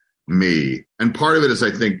about me. And part of it is, I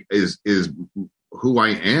think, is who I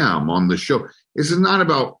am on the show. This is not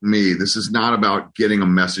about me. This is not about getting a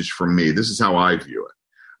message from me. This is how I view it.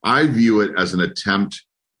 I view it as an attempt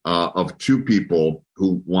of two people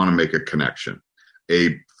who want to make a connection.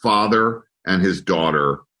 A father and his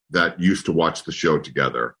daughter that used to watch the show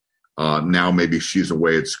together. Now maybe she's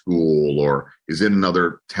away at school or is in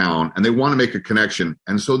another town, and they want to make a connection.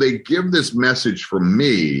 And so they give this message from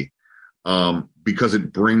me because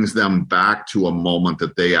it brings them back to a moment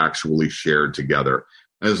that they actually shared together.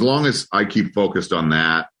 And as long as I keep focused on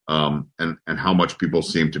that and how much people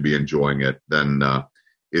seem to be enjoying it, then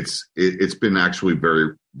it's been actually very,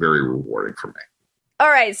 very rewarding for me. All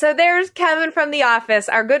right, so there's Kevin from The Office,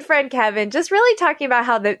 our good friend Kevin, just really talking about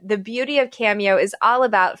how the beauty of Cameo is all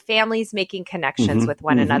about families making connections with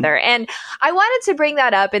one another. And I wanted to bring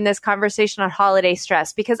that up in this conversation on holiday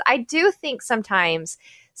stress, because I do think sometimes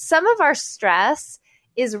some of our stress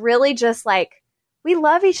is really just we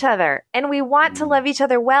love each other and we want to love each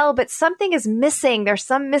other well, but something is missing. There's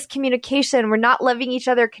some miscommunication. We're not loving each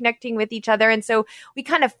other, connecting with each other. And so we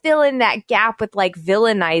kind of fill in that gap with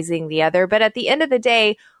villainizing the other. But at the end of the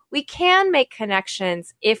day, we can make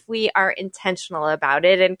connections if we are intentional about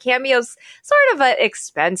it. And Cameo's sort of an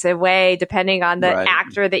expensive way, depending on the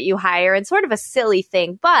actor that you hire, and sort of a silly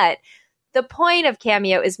thing. But the point of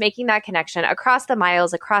Cameo is making that connection across the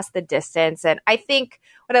miles, across the distance. And I think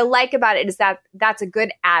what I like about it is that that's a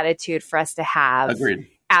good attitude for us to have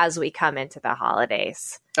as we come into the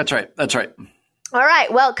holidays. That's right. That's right. All right.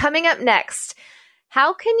 Well, coming up next,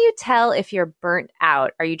 how can you tell if you're burnt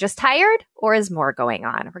out? Are you just tired or is more going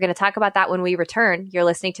on? We're going to talk about that when we return. You're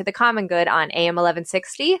listening to The Common Good on AM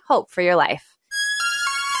 1160. Hope for your life.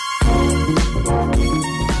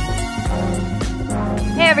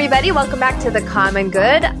 Hey everybody, welcome back to The Common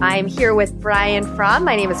Good. I'm here with Brian Fromm.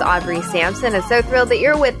 My name is Aubrey Sampson. I'm so thrilled that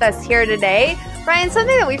you're with us here today. Brian,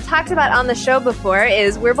 something that we've talked about on the show before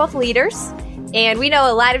is we're both leaders. And we know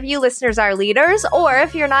a lot of you listeners are leaders, or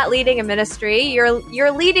if you're not leading a ministry,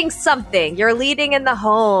 you're leading something. You're leading in the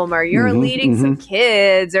home, or you're leading some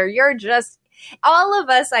kids, or you're just... All of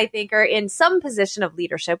us, I think, are in some position of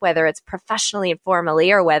leadership, whether it's professionally and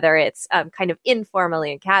formally or whether it's kind of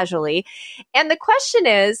informally and casually. And the question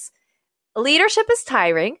is, leadership is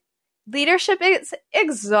tiring. Leadership is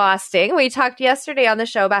exhausting. We talked yesterday on the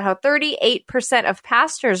show about how 38% of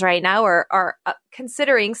pastors right now are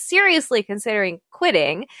seriously considering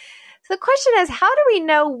quitting. So the question is, how do we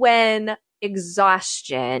know when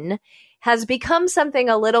exhaustion has become something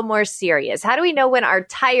a little more serious? How do we know when our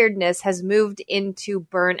tiredness has moved into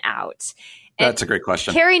burnout? That's a great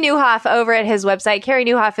question. Carey Nieuwhof over at his website. Carey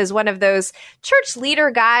Nieuwhof is one of those church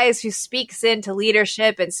leader guys who speaks into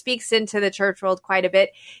leadership and speaks into the church world quite a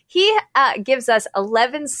bit. He gives us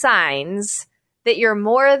 11 signs that you're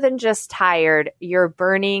more than just tired, you're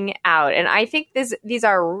burning out. And I think these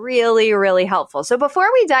are really, really helpful. So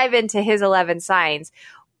before we dive into his 11 signs,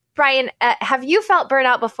 Brian, have you felt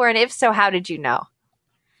burnout before? And if so, how did you know?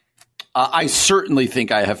 I certainly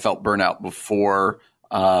think I have felt burnout before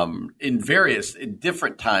in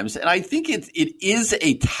different times. And I think it is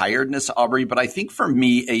a tiredness, Aubrey, but I think for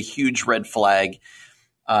me, a huge red flag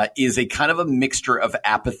is a kind of a mixture of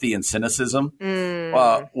apathy and cynicism.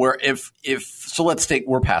 Where so let's take,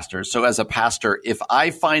 we're pastors. So as a pastor, if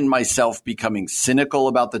I find myself becoming cynical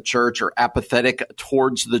about the church or apathetic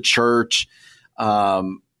towards the church,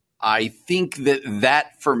 I think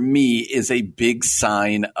that for me is a big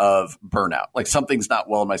sign of burnout. Like something's not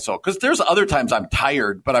well in my soul. Because there's other times I'm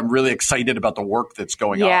tired, but I'm really excited about the work that's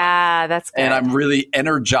going on. Yeah, that's good. And I'm really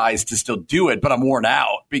energized to still do it, but I'm worn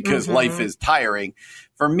out because life is tiring.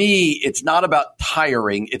 For me, it's not about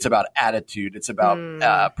tiring. It's about attitude. It's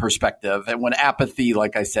about perspective. And when apathy,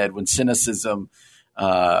 like I said, when cynicism,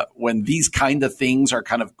 when these kind of things are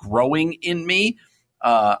kind of growing in me,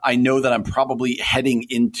 I know that I'm probably heading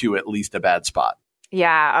into at least a bad spot.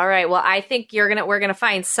 Yeah. All right. Well, I think we're going to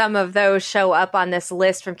find some of those show up on this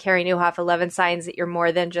list from Carey Nieuwhof, 11 signs that you're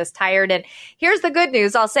more than just tired. And here's the good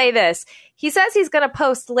news. I'll say this. He says he's going to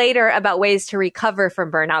post later about ways to recover from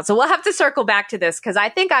burnout. So we'll have to circle back to this because I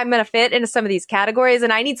think I'm going to fit into some of these categories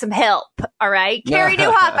and I need some help. All right. Carey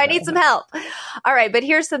Nieuwhof, I need some help. All right. But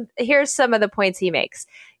here's some of the points he makes.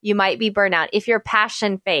 You might be burnout. If your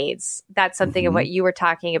passion fades, that's something of what you were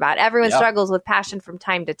talking about. Everyone struggles with passion from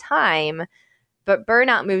time to time. But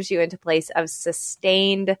burnout moves you into a place of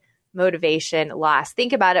sustained motivation loss.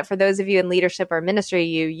 Think about it. For those of you in leadership or ministry,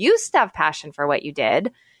 you used to have passion for what you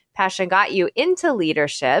did. Passion got you into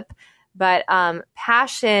leadership, but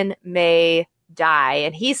passion may die.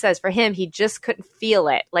 And he says for him, he just couldn't feel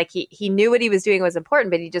it. Like he knew what he was doing was important,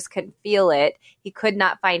 but he just couldn't feel it. He could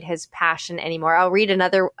not find his passion anymore. I'll read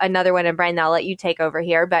another one, and Brian, I'll let you take over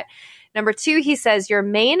here. But number 2, he says, your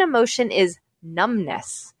main emotion is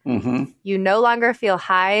numbness. You no longer feel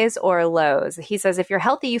highs or lows. He says if you're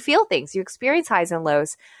healthy, you feel things. You experience highs and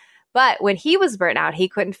lows. But when he was burnt out, he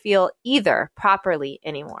couldn't feel either properly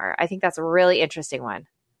anymore. I think that's a really interesting one.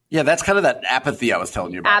 Yeah, that's kind of that apathy I was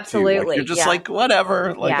telling you about. Absolutely. Too. Like, you're just like,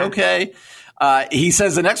 whatever. Like, okay. He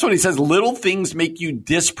says, the next one, he says, little things make you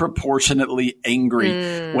disproportionately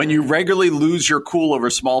angry. When you regularly lose your cool over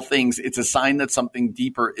small things, it's a sign that something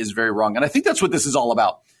deeper is very wrong. And I think that's what this is all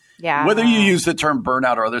about. Yeah. Whether you use the term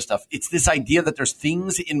burnout or other stuff, it's this idea that there's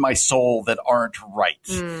things in my soul that aren't right.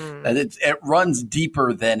 That it runs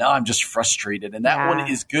deeper than, I'm just frustrated. And that one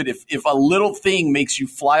is good. If a little thing makes you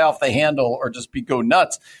fly off the handle or just go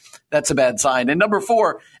nuts, that's a bad sign. And number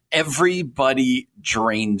 4, everybody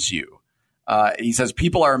drains you. He says,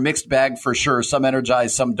 people are a mixed bag for sure. Some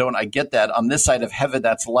energize, some don't. I get that. On this side of heaven,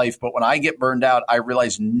 that's life. But when I get burned out, I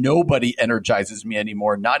realize nobody energizes me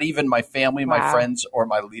anymore. Not even my family, my friends, or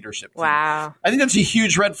my leadership team. Wow. I think that's a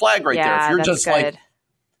huge red flag right there. If you're just good. Like,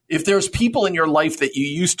 if there's people in your life that you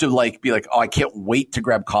used to like, be like, oh, I can't wait to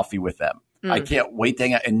grab coffee with them. I can't wait to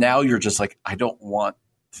hang out. And now you're just like, I don't want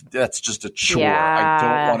that's just a chore.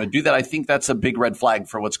 I don't want to do that. I think that's a big red flag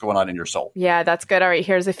for what's going on in your soul. Yeah, that's good. All right,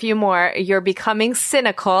 here's a few more. You're becoming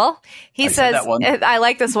cynical. He says, I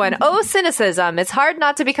like this one. Oh, cynicism. It's hard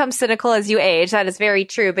not to become cynical as you age. That is very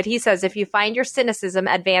true. But he says, if you find your cynicism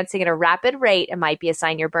advancing at a rapid rate, it might be a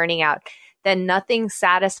sign you're burning out. Then nothing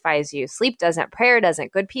satisfies you. Sleep doesn't, prayer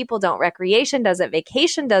doesn't, good people don't, recreation doesn't,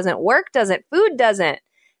 vacation doesn't, work doesn't, food doesn't.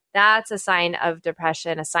 That's a sign of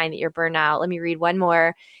depression, a sign that you're burnt out. Let me read one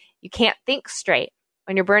more. You can't think straight.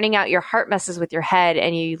 When you're burning out, your heart messes with your head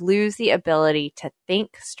and you lose the ability to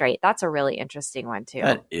think straight. That's a really interesting one too.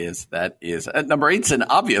 That is. Number 8's an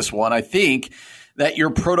obvious one. I think that your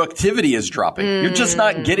productivity is dropping. You're just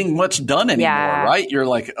not getting much done anymore, right? You're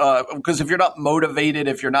like, because if you're not motivated,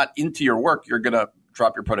 if you're not into your work, you're going to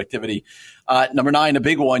drop your productivity. Number 9, a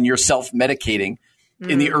big one, you're self-medicating.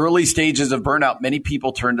 In the early stages of burnout, many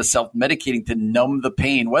people turn to self-medicating to numb the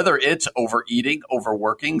pain, whether it's overeating,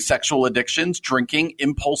 overworking, sexual addictions, drinking,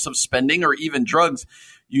 impulsive spending, or even drugs.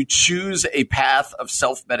 You choose a path of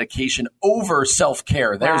self-medication over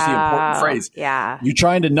self-care. There's the important phrase. Yeah. You're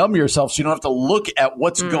trying to numb yourself so you don't have to look at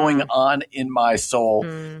what's going on in my soul.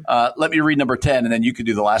 Let me read number 10, and then you can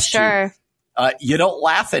do the last two. You don't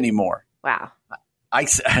laugh anymore. Wow.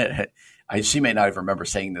 She may not even remember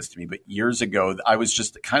saying this to me, but years ago, I was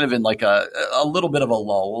just kind of in like a little bit of a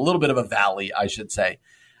lull, a little bit of a valley, I should say.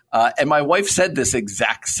 And my wife said this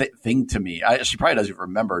exact thing to me. She probably doesn't even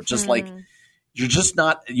remember. Just like, you're just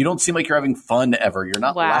not, you don't seem like you're having fun ever. You're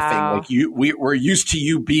not laughing. Like we're used to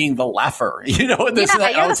you being the laugher, you know? And this,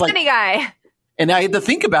 you're the funny guy. And I had to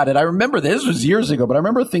think about it. I remember this was years ago, but I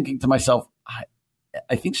remember thinking to myself,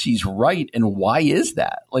 I think she's right. And why is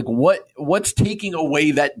that? Like what's taking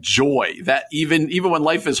away that joy that even when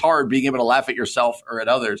life is hard, being able to laugh at yourself or at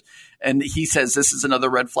others? And he says, this is another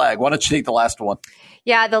red flag. Why don't you take the last one?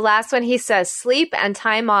 Yeah, the last one, he says, sleep and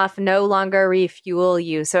time off no longer refuel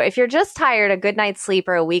you. So if you're just tired, a good night's sleep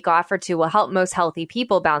or a week off or two will help most healthy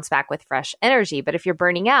people bounce back with fresh energy. But if you're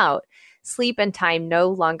burning out, sleep and time no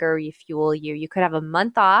longer refuel you. You could have a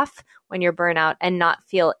month off when you're burnout and not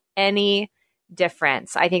feel any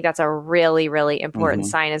difference. I think that's a really, really important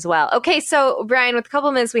sign as well. Okay, so Brian, with a couple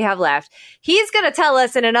minutes we have left, he's going to tell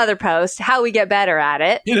us in another post how we get better at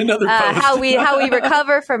it. In another post. how we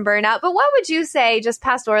recover from burnout. But what would you say, just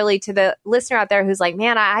pastorally, to the listener out there who's like,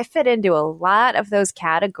 man, I fit into a lot of those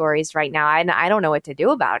categories right now. I don't know what to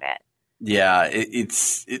do about it. Yeah,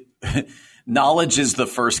 it's knowledge is the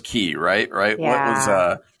first key, right? Yeah.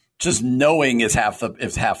 What was just knowing is half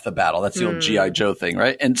the battle. That's the old G.I. Joe thing,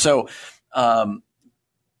 right? And so kind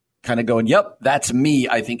of going, yep, that's me,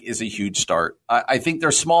 I think is a huge start. I think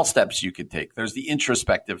there's small steps you could take. There's the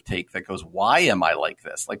introspective take that goes, why am I like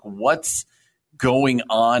this? Like, what's going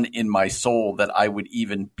on in my soul that I would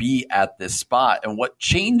even be at this spot? And what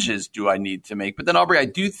changes do I need to make? But then, Aubrey, I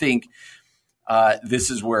do think this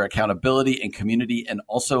is where accountability and community and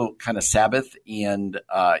also kind of Sabbath and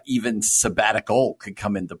even sabbatical could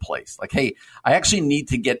come into place. Like, hey, I actually need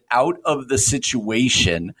to get out of the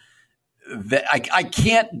situation that I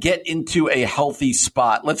can't get into a healthy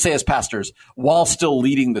spot, let's say as pastors, while still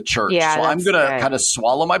leading the church. Yeah, so I'm going to good. kind of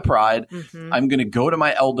swallow my pride. I'm going to go to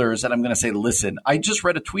my elders and I'm going to say, listen, I just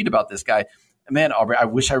read a tweet about this guy. Man, Aubrey, I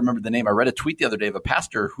wish I remembered the name. I read a tweet the other day of a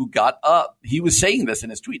pastor who got up. He was saying this in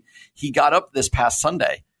his tweet. He got up this past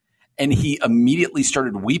Sunday and he immediately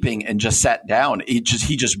started weeping and just sat down. He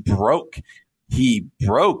just broke. He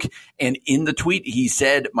broke. And in the tweet, he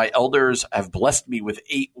said, my elders have blessed me with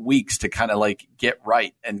 8 weeks to kind of like get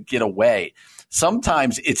right and get away.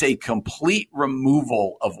 Sometimes it's a complete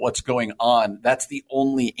removal of what's going on. That's the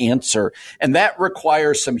only answer. And that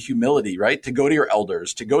requires some humility, right? To go to your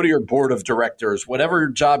elders, to go to your board of directors, whatever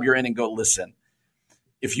job you're in, and go, listen,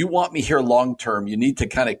 if you want me here long term, you need to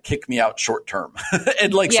kind of kick me out short term.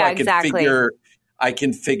 And like, so I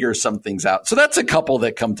can figure some things out. So that's a couple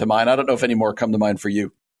that come to mind. I don't know if any more come to mind for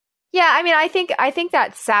you. Yeah, I mean, I think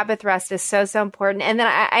that Sabbath rest is so important. And then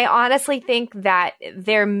I honestly think that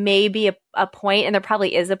there may be a point, and there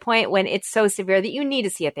probably is a point, when it's so severe that you need to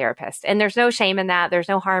see a therapist. And there's no shame in that. There's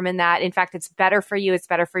no harm in that. In fact, it's better for you. It's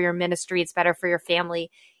better for your ministry. It's better for your family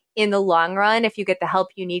in the long run if you get the help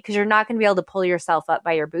you need, because you're not going to be able to pull yourself up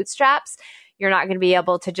by your bootstraps. You're not going to be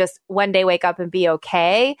able to just one day wake up and be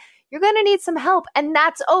okay. You're going to need some help, and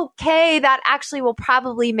that's okay. That actually will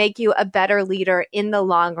probably make you a better leader in the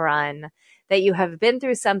long run, that you have been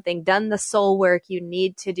through something, done the soul work you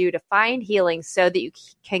need to do to find healing so that you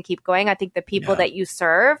can keep going. I think the people that you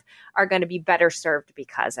serve are going to be better served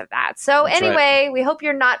because of that. So anyway, we hope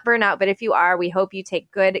you're not burnout, but if you are, we hope you take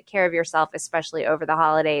good care of yourself, especially over the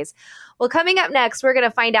holidays. Well, coming up next, we're going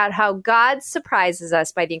to find out how God surprises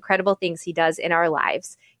us by the incredible things he does in our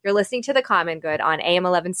lives. You're listening to The Common Good on AM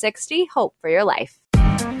 1160, Hope for Your Life.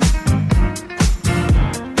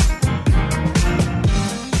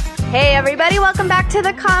 Hey, everybody. Welcome back to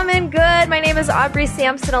The Common Good. My name is Aubrey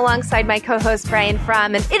Sampson alongside my co-host Brian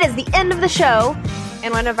Fromm, and it is the end of the show.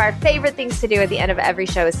 And one of our favorite things to do at the end of every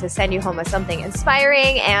show is to send you home with something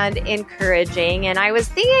inspiring and encouraging. And I was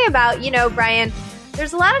thinking about, Brian,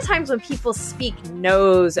 there's a lot of times when people speak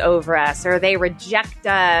no's over us, or they reject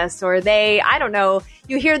us, or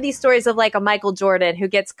you hear these stories of like a Michael Jordan who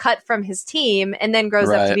gets cut from his team and then grows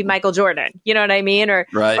up to be Michael Jordan. You know what I mean?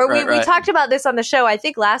 We talked about this on the show, I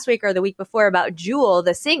think last week or the week before, about Jewel,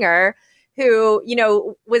 the singer, who,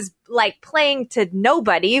 was like playing to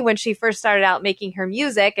nobody when she first started out making her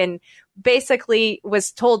music, and basically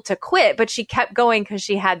was told to quit, but she kept going because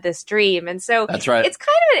she had this dream. And so it's kind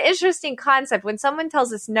of an interesting concept when someone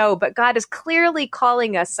tells us no, but God is clearly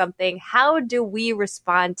calling us something. How do we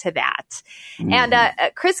respond to that? Mm-hmm.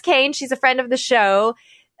 And Christine Caine, she's a friend of the show.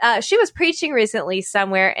 She was preaching recently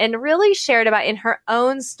somewhere and really shared about in her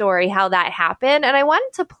own story how that happened. And I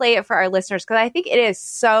wanted to play it for our listeners because I think it is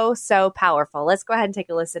so, so powerful. Let's go ahead and take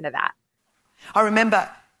a listen to that. I remember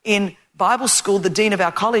in Bible school, the dean of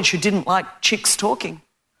our college, who didn't like chicks talking,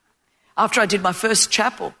 after I did my first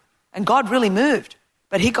chapel, and God really moved.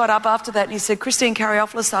 But he got up after that and he said, Christine Caine,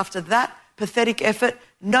 after that pathetic effort,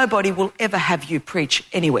 nobody will ever have you preach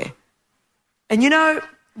anywhere. And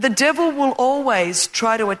the devil will always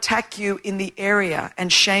try to attack you in the area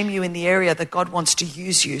and shame you in the area that God wants to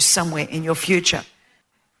use you somewhere in your future.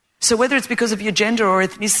 So whether it's because of your gender or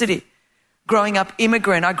ethnicity, growing up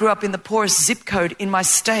immigrant. I grew up in the poorest zip code in my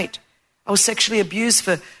state. I was sexually abused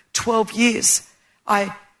for 12 years.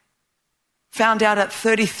 I found out at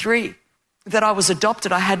 33 that I was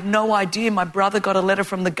adopted. I had no idea. My brother got a letter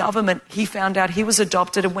from the government. He found out he was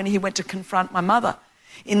adopted, and when he went to confront my mother,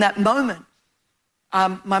 in that moment,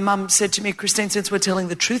 my mum said to me, Christine, since we're telling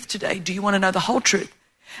the truth today, do you want to know the whole truth?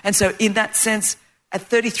 And so in that sense, at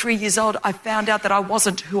 33 years old, I found out that I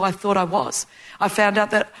wasn't who I thought I was. I found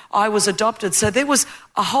out that I was adopted. So there was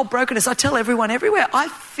a whole brokenness. I tell everyone everywhere, I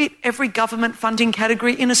fit every government funding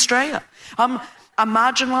category in Australia. I'm a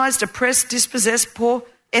marginalised, oppressed, dispossessed, poor,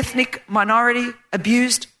 ethnic, minority,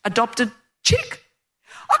 abused, adopted chick.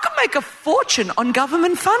 I could make a fortune on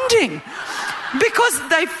government funding because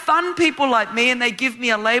they fund people like me and they give me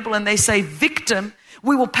a label and they say, victim,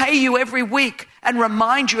 we will pay you every week and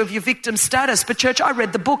remind you of your victim status. But church, I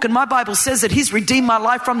read the book and my Bible says that he's redeemed my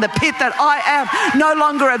life from the pit, that I am no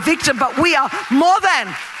longer a victim, but we are more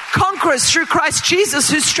than conquerors through Christ Jesus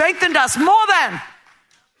who strengthened us, more than.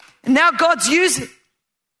 And now God's using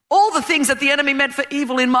all the things that the enemy meant for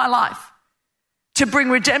evil in my life to bring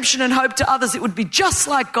redemption and hope to others. It would be just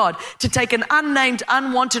like God to take an unnamed,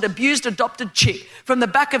 unwanted, abused, adopted chick from the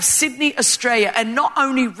back of Sydney, Australia, and not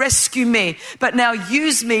only rescue me, but now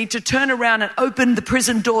use me to turn around and open the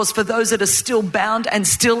prison doors for those that are still bound and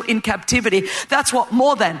still in captivity. That's what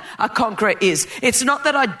more than a conqueror is. It's not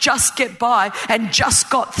that I just get by and just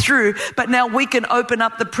got through, but now we can open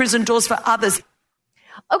up the prison doors for others.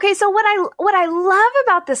 Okay, so what I love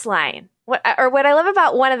about this line, what I love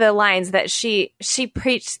about one of the lines that she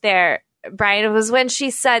preached there, Brian, was when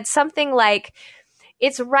she said something like,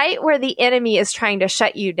 it's right where the enemy is trying to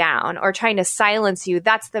shut you down or trying to silence you.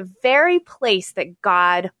 That's the very place that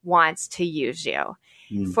God wants to use you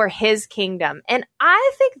for his kingdom. And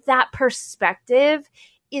I think that perspective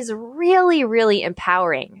is really, really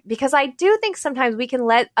empowering, because I do think sometimes we can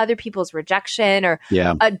let other people's rejection or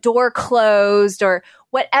a door closed or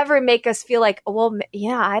whatever make us feel like, well,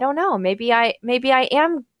 yeah, I don't know. Maybe I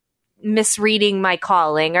am misreading my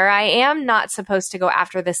calling, or I am not supposed to go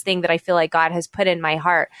after this thing that I feel like God has put in my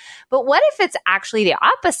heart. But what if it's actually the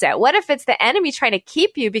opposite? What if it's the enemy trying to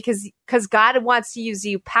keep you because God wants to use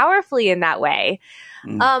you powerfully in that way? I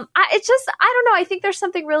don't know. I think there's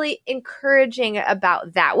something really encouraging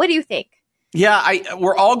about that. What do you think? Yeah,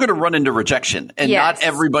 we're all going to run into rejection, and not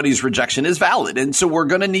everybody's rejection is valid. And so we're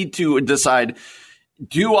going to need to decide,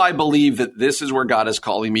 do I believe that this is where God is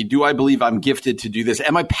calling me? Do I believe I'm gifted to do this?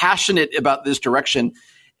 Am I passionate about this direction?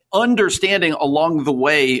 Understanding along the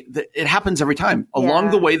way that it happens every time. Along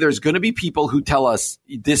the way, there's going to be people who tell us,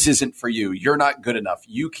 this isn't for you. You're not good enough.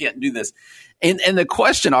 You can't do this. And the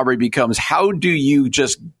question, Aubrey, becomes, how do you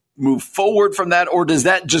just move forward from that? Or does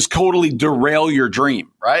that just totally derail your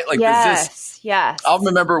dream, right? Like, yes. I'll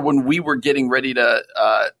remember when we were getting ready to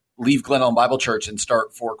leave Glen Ellyn Bible Church and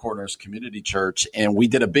start Four Corners Community Church. And we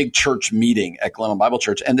did a big church meeting at Glen Ellyn Bible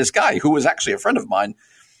Church. And this guy, who was actually a friend of mine,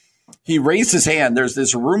 he raised his hand. There's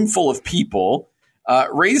this room full of people,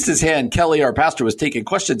 raised his hand. Kelly, our pastor, was taking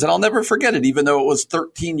questions. And I'll never forget it, even though it was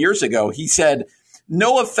 13 years ago. He said,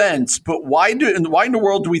 no offense, but why in the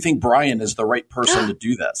world do we think Brian is the right person to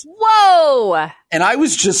do this? Whoa. And I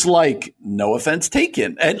was just like, no offense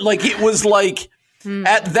taken. And like, it was like,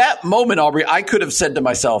 at that moment, Aubrey, I could have said to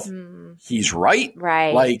myself, he's right.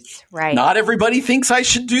 Right. Like, not everybody thinks I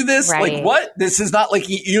should do this. Right. Like, what? This is not like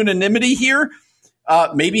unanimity here.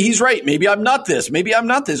 Maybe he's right. Maybe I'm not this. Maybe I'm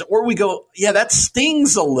not this. Or we go, yeah, that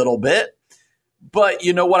stings a little bit. But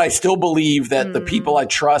you know what? I still believe that the people I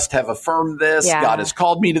trust have affirmed this. Yeah. God has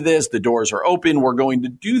called me to this. The doors are open. We're going to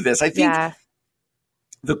do this. I think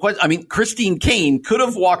Christine Caine could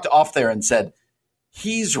have walked off there and said,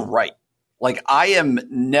 he's right. Like, I am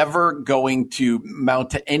never going to mount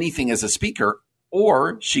to anything as a speaker.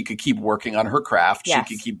 Or she could keep working on her craft. Yes.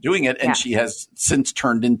 She could keep doing it. And she has since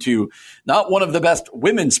turned into not one of the best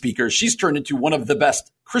women speakers. She's turned into one of the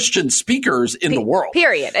best Christian speakers in the world.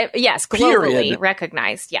 Period. Yes, globally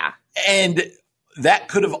recognized. Yeah. And that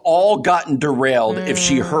could have all gotten derailed if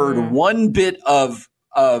she heard one bit of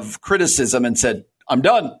criticism and said, I'm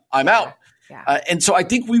done. I'm out. Yeah. And so I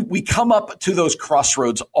think we come up to those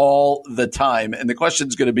crossroads all the time. And the question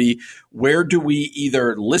is going to be, where do we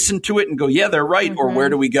either listen to it and go, yeah, they're right? Or where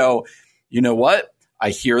do we go, you know what? I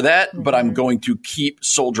hear that, but I'm going to keep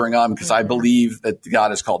soldiering on because I believe that God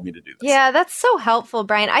has called me to do this. Yeah, that's so helpful,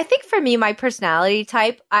 Brian. I think for me, my personality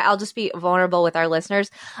type, I'll just be vulnerable with our listeners.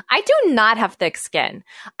 I do not have thick skin.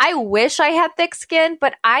 I wish I had thick skin,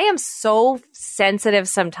 but I am so sensitive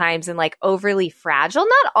sometimes and like overly fragile.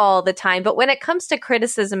 Not all the time, but when it comes to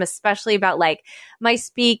criticism, especially about like my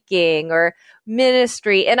speaking or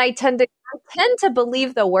ministry. And I tend to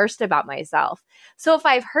believe the worst about myself. So if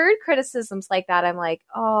I've heard criticisms like that, I'm like,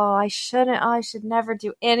 I should never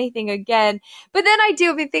do anything again. But then I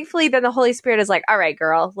do. I mean, thankfully, then the Holy Spirit is like, all right,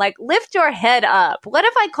 girl, like lift your head up. What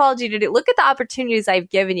have I called you to do? Look at the opportunities I've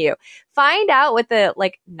given you. Find out what the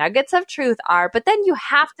nuggets of truth are. But then you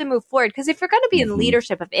have to move forward. Because if you're going to be in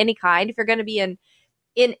leadership of any kind, if you're going to be in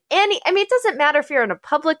any, I mean, it doesn't matter if you're in a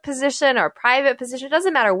public position or a private position. It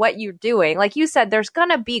doesn't matter what you're doing. Like you said, there's going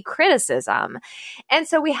to be criticism. And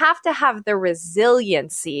so we have to have the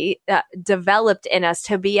resiliency developed in us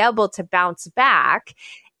to be able to bounce back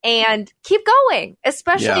and keep going,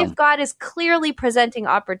 especially if God is clearly presenting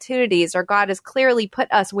opportunities or God has clearly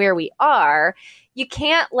put us where we are. You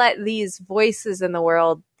can't let these voices in the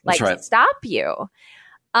world stop you.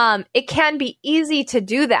 It can be easy to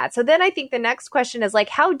do that. So then I think the next question is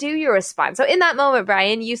how do you respond? So in that moment,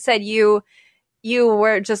 Brian, you said you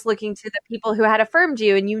were just looking to the people who had affirmed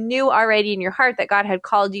you and you knew already in your heart that God had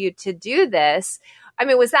called you to do this. I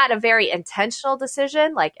mean, was that a very intentional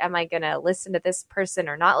decision? Am I going to listen to this person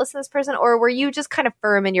or not listen to this person? Or were you just kind of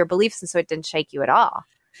firm in your beliefs and so it didn't shake you at all?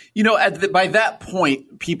 By that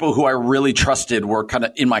point, people who I really trusted were kind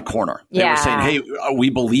of in my corner. They were saying, hey, we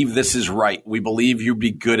believe this is right. We believe you'd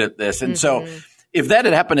be good at this. And so if that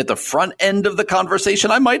had happened at the front end of the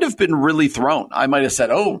conversation, I might have been really thrown. I might have said,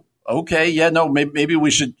 oh, okay, yeah, no, maybe we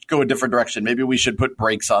should go a different direction. Maybe we should put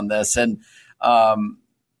brakes on this. And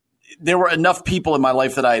there were enough people in my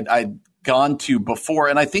life that I'd gone to before.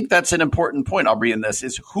 And I think that's an important point, Aubrey, in this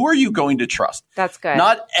is who are you going to trust? That's good.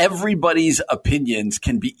 Not everybody's opinions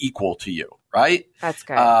can be equal to you, right? That's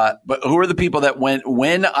good. But who are the people that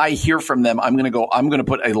when I hear from them, I'm going to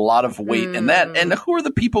put a lot of weight in that. And who are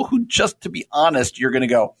the people who, just to be honest, you're going to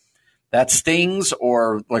go, that stings,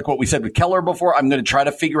 or like what we said with Keller before, I'm going to try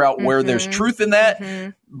to figure out where there's truth in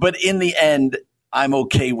that. But in the end, I'm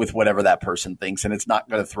okay with whatever that person thinks, and it's not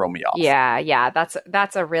going to throw me off. Yeah.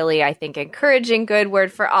 That's a really, I think, encouraging good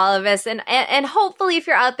word for all of us. And hopefully if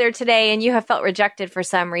you're out there today and you have felt rejected for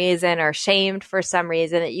some reason or shamed for some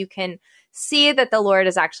reason, that you can see that the Lord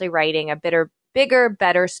is actually writing a bigger,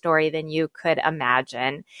 better story than you could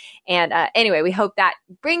imagine. And anyway, we hope that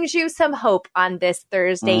brings you some hope on this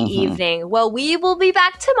Thursday evening. Well, we will be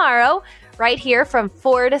back tomorrow right here from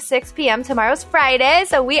 4 to 6 p.m. Tomorrow's Friday.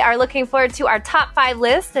 So we are looking forward to our top 5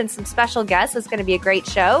 list and some special guests. It's going to be a great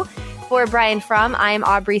show. For Brian Fromm, I'm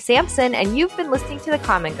Aubrey Sampson, and you've been listening to The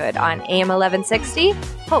Common Good on AM 1160.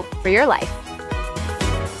 Hope for your life.